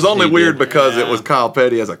experience. only he weird did. because it was Kyle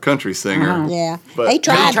Petty as a country singer. Yeah, But he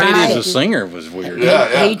tried to Petty make as a singer was weird.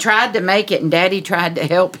 He tried to make it, and Daddy tried to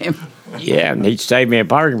help him. Yeah, and he'd save me a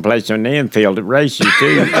parking place on the infield at races,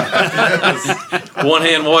 too. One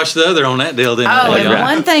hand washed the other on that deal, didn't Oh, it? and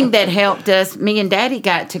one thing that helped us, me and Daddy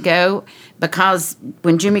got to go because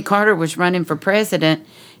when Jimmy Carter was running for president,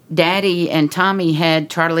 Daddy and Tommy had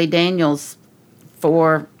Charlie Daniels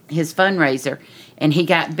for his fundraiser, and he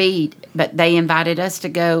got beat. But they invited us to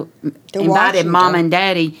go, invited Washington. Mom and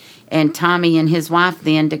Daddy and Tommy and his wife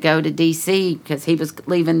then to go to D.C. because he was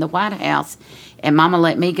leaving the White House. And Mama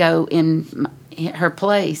let me go in her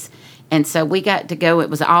place. And so we got to go. It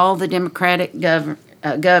was all the Democratic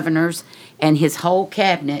governors and his whole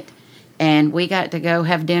cabinet. And we got to go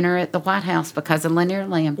have dinner at the White House because of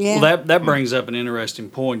Lanierland. Yeah. Well, that brings up an interesting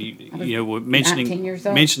point. You know, with 19 years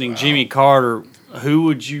old. mentioning Jimmy Carter,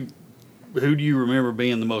 who do you remember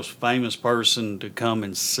being the most famous person to come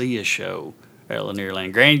and see a show at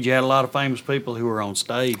Lanierland? Granted, you had a lot of famous people who were on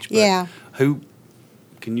stage. But Yeah. who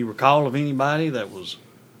can you recall of anybody that was?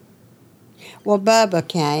 Well, Bubba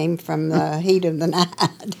came from the heat of the night.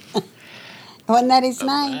 Wasn't that his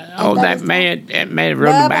name? Oh, that man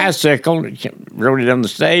rode Bubba? a bicycle, rode it on the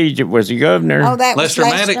stage. It was the governor. Oh, that Lester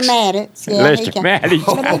was Lester Maddox. Maddox. Yeah, Lester he came. Maddox.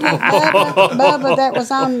 But it was Bubba that was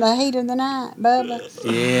on the heat of the night. Bubba.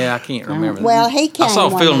 Yeah, I can't remember. Well, he came. I saw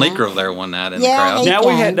one Phil night. Negro there one night in Yeah, the crowd. he Now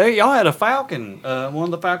came. y'all had a Falcon, one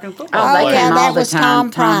of the Falcon football Oh, they players. Yeah, came that all the was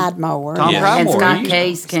time. Tom Pridemore. Tom Yeah. And Pridemore, Scott he-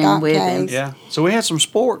 Case came Scott with Case. him. Yeah, so we had some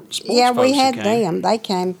sports Yeah, we folks had that came. them. They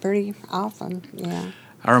came pretty often. Yeah.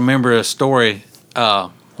 I remember a story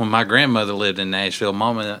when my grandmother lived in Nashville.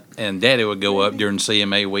 Mama and Daddy would go up during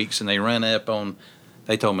CMA weeks, and they run up on.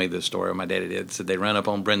 They told me this story. My daddy did. Said they run up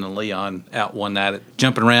on Brendan Leon out one night,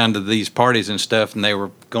 jumping around to these parties and stuff, and they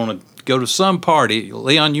were going to go to some party.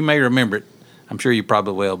 Leon, you may remember it. I'm sure you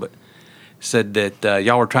probably will, but said that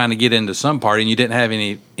y'all were trying to get into some party, and you didn't have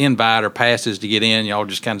any invite or passes to get in. Y'all were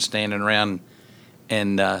just kind of standing around.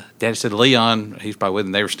 And Daddy said Leon, he's probably with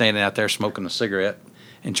him. They were standing out there smoking a cigarette.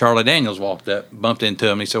 And Charlie Daniels walked up, bumped into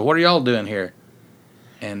him. He said, "What are y'all doing here?"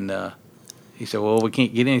 And he said, "Well, we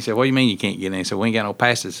can't get in." He said, "What do you mean you can't get in?" He said, "We ain't got no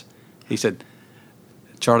passes." He said,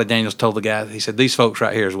 Charlie Daniels told the guy, he said, "These folks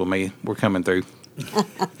right here is with me. We're coming through."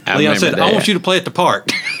 Leon said, "I want you to play at the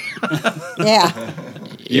park." Yeah.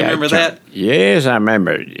 You remember that? Yes, I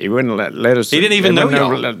remember. He wouldn't let us. He didn't even know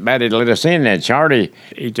y'all. Nobody let us in there. Charlie,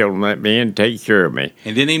 he told him let me in, take care of me.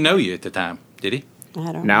 And didn't even know you at the time, did he?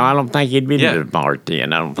 I don't No, know. I don't think he'd been to the bar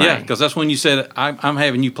then. I don't think. Yeah, because that's when you said, I'm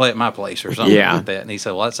having you play at my place or something like that. And he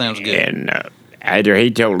said, well, that sounds good. And after he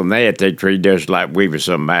told them that, they treated us like we were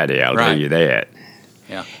somebody. I'll tell you that.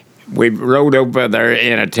 Yeah. We rode over there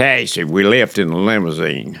in a taxi. We left in a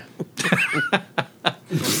limousine.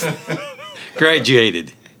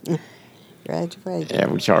 Graduated. Graduated.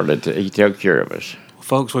 Yeah, he took care of us.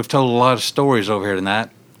 Folks, we've told a lot of stories over here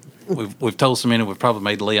tonight. We've told so many, we've probably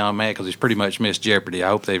made Leon mad because he's pretty much missed Jeopardy. I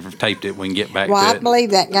hope they've taped it. We can get back Well, to I it.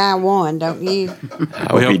 believe that guy won, don't you?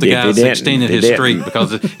 We hope the guy's extended his streak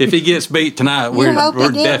because if he gets beat tonight, we're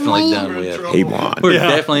definitely done with. He won. We're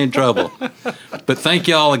definitely in trouble. But thank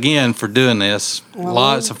y'all again for doing this. Well,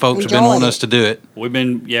 Lots of folks have been wanting us to do it. We've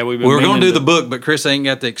been. We were going to do the book, but Chris ain't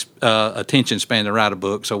got the attention span to write a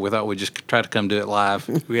book, so we thought we'd just try to come do it live.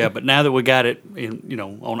 Yeah, but now that we got it,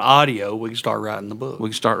 on audio, we can start writing the book. We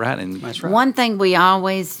can start writing. That's right. One thing we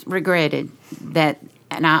always regretted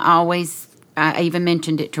and I even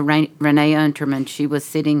mentioned it to Renee Unterman. She was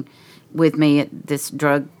sitting with me at this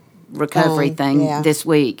drug recovery thing this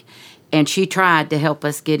week, and she tried to help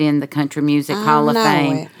us get in the Country Music Hall of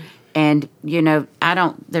Fame. And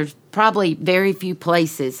there's probably very few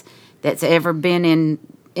places that's ever been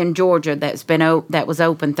in Georgia that was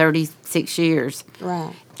open 36 years.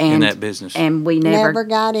 Right. In that business. And we never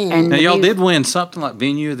got in. Now, y'all did win something like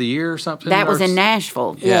Venue of the Year or something? That was in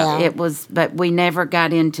Nashville. Yeah. It was, but we never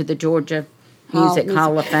got into the Georgia Music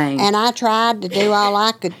Hall of Fame. And I tried to do all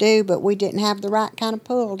I could do, but we didn't have the right kind of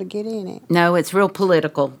pull to get in it. No, it's real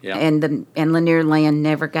political. Yeah. And Lanierland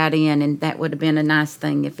never got in, and that would have been a nice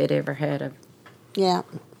thing if it ever had a. Yeah.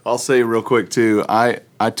 I'll say real quick, too, I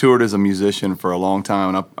toured as a musician for a long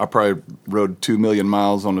time, and I probably rode 2 million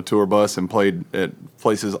miles on a tour bus and played at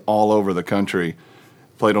places all over the country.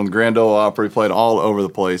 Played on the Grand Ole Opry, played all over the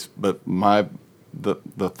place. But the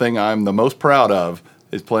thing I'm the most proud of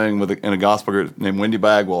is playing in a gospel group named Wendy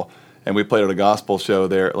Bagwell, and we played at a gospel show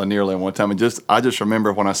there at Lanierland one time. And I just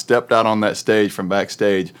remember when I stepped out on that stage from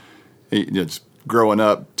backstage, just growing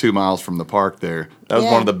up 2 miles from the park there. That was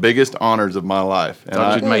one of the biggest honors of my life. And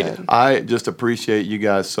Thought you'd made it. I just appreciate you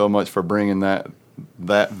guys so much for bringing that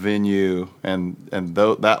venue and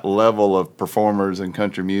that level of performers in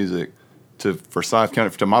country music to Forsyth County,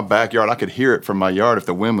 to my backyard. I could hear it from my yard if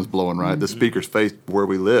the wind was blowing right. The speakers faced where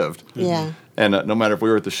we lived. Yeah. And no matter if we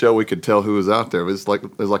were at the show, we could tell who was out there. It was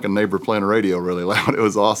like a neighbor playing a radio really loud. It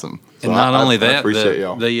was awesome. So And not only that, I appreciate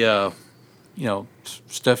y'all. the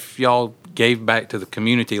stuff y'all gave back to the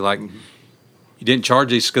community, like you didn't charge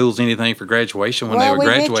these schools anything for graduation when they would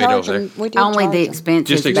graduate over there. Only the expenses.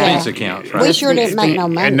 Just expense accounts, right? We sure didn't make no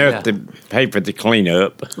money. Enough to pay for the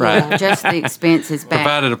cleanup. Right. Just the expenses back.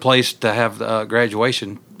 Provided a place to have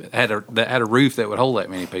graduation that had a roof that would hold that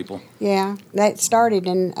many people. Yeah. That started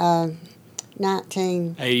in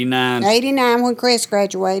 1989 89. when Chris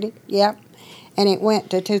graduated. Yep. And it went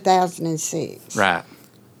to 2006. Right.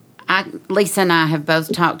 Lisa and I have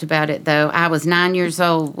both talked about it, though. I was 9 years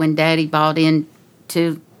old when Daddy bought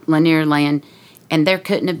into Lanierland, and there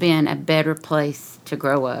couldn't have been a better place to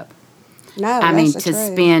grow up. No, I mean, that's to the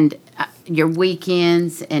truth. spend your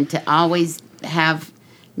weekends and to always have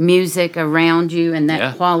music around you and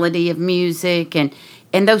that quality of music and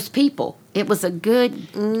those people. It was a good,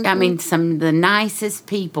 I mean, some of the nicest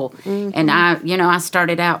people. And I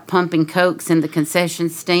started out pumping Cokes in the concession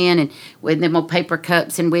stand and with them old paper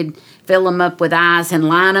cups, and we'd fill them up with ice and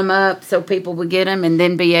line them up so people would get them and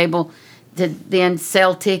then be able to then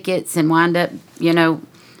sell tickets and wind up,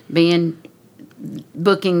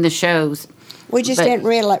 booking the shows. We just didn't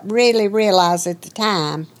really realize at the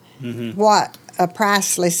time what a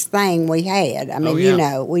priceless thing we had. I mean,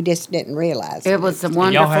 we just didn't realize it was a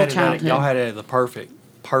wonderful childhood. Y'all had it at the perfect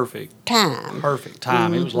time. Perfect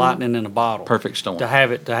time. It was lightning in a bottle. Perfect storm. To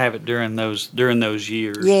have it during those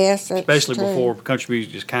years. Yes, that's especially true. before country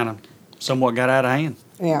music just kind of somewhat got out of hand.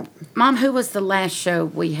 Yeah. Mom, who was the last show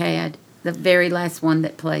we had? The very last one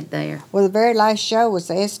that played there. Well, the very last show was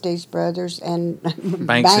the Estes Brothers and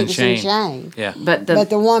Banks and Shane. Yeah. But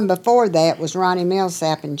the one before that was Ronnie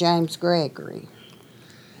Millsap and James Gregory.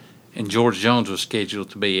 And George Jones was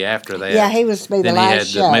scheduled to be after that. Yeah, he was to be the last show. Then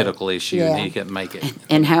he had the medical issue and he couldn't make it.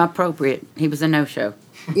 And how appropriate. He was a no-show.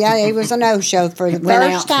 Yeah, he was a no-show for the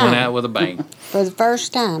first time. Went out with a bang. For the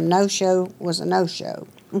first time, no-show was a no-show.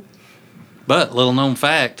 But, little known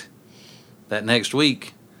fact, that next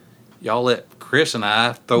week, y'all let Chris and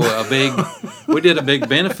I we did a big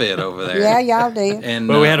benefit over there. Yeah, y'all did. And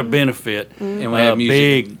Well, we had a benefit. and we had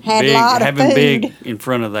music. Had a lot of having food. big in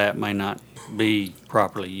front of that may not be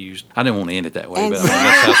properly used. I didn't want to end it that way, And- but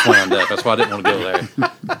that's how it's wound up. That's why I didn't want to go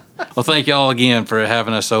there. Well, thank y'all again for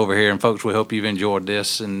having us over here. And, folks, we hope you've enjoyed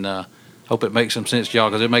this and hope it makes some sense to y'all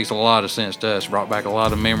because it makes a lot of sense to us. Brought back a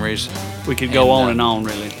lot of memories. We could go on and on,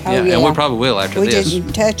 really. Oh, And we probably will after we this.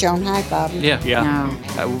 didn't touch on High Bob. Yeah. Yeah.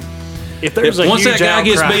 No. If there's a Once huge that guy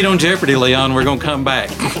gets outcry- beat on Jeopardy, Leon, we're going to come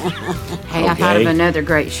back. Hey, I thought of another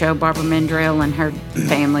great show, Barbara Mandrell and her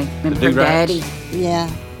family. Remember her Do-Rags. daddy? Yeah,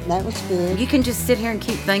 that was good. You can just sit here and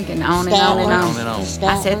keep thinking on and on and Statler. on. On and on.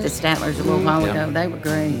 I said the Statlers a little while Yeah. ago. They were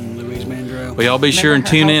great. Louise Mandrell. Well, y'all be sure and Remember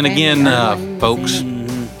her tune whole in family, again, everyone folks, was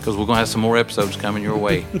in because we're going to have some more episodes coming your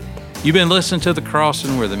way. You've been listening to The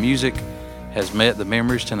Crossing, where the music has met the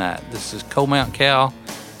memories tonight. This is Coal Mountain Cal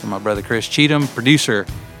and my brother Chris Cheatham, producer,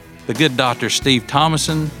 the good Dr. Steve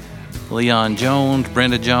Thomason, Leon Jones,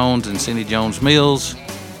 Brenda Jones, and Cindy Jones Mills.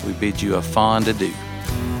 We bid you a fond adieu.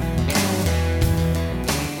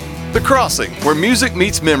 The Crossing, where music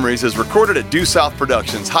meets memories, is recorded at Due South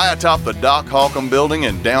Productions, high atop the Doc Holcomb building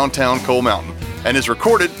in downtown Coal Mountain, and is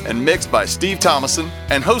recorded and mixed by Steve Thomason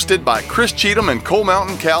and hosted by Chris Cheatham and Coal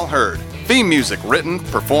Mountain Cal Hurd. Theme music written,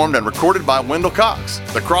 performed, and recorded by Wendell Cox.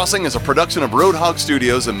 The Crossing is a production of Roadhog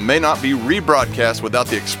Studios and may not be rebroadcast without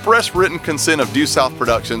the express written consent of Due South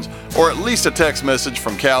Productions or at least a text message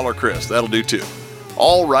from Cal or Chris. That'll do too.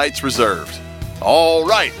 All rights reserved. All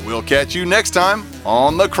right, we'll catch you next time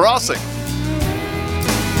on The Crossing.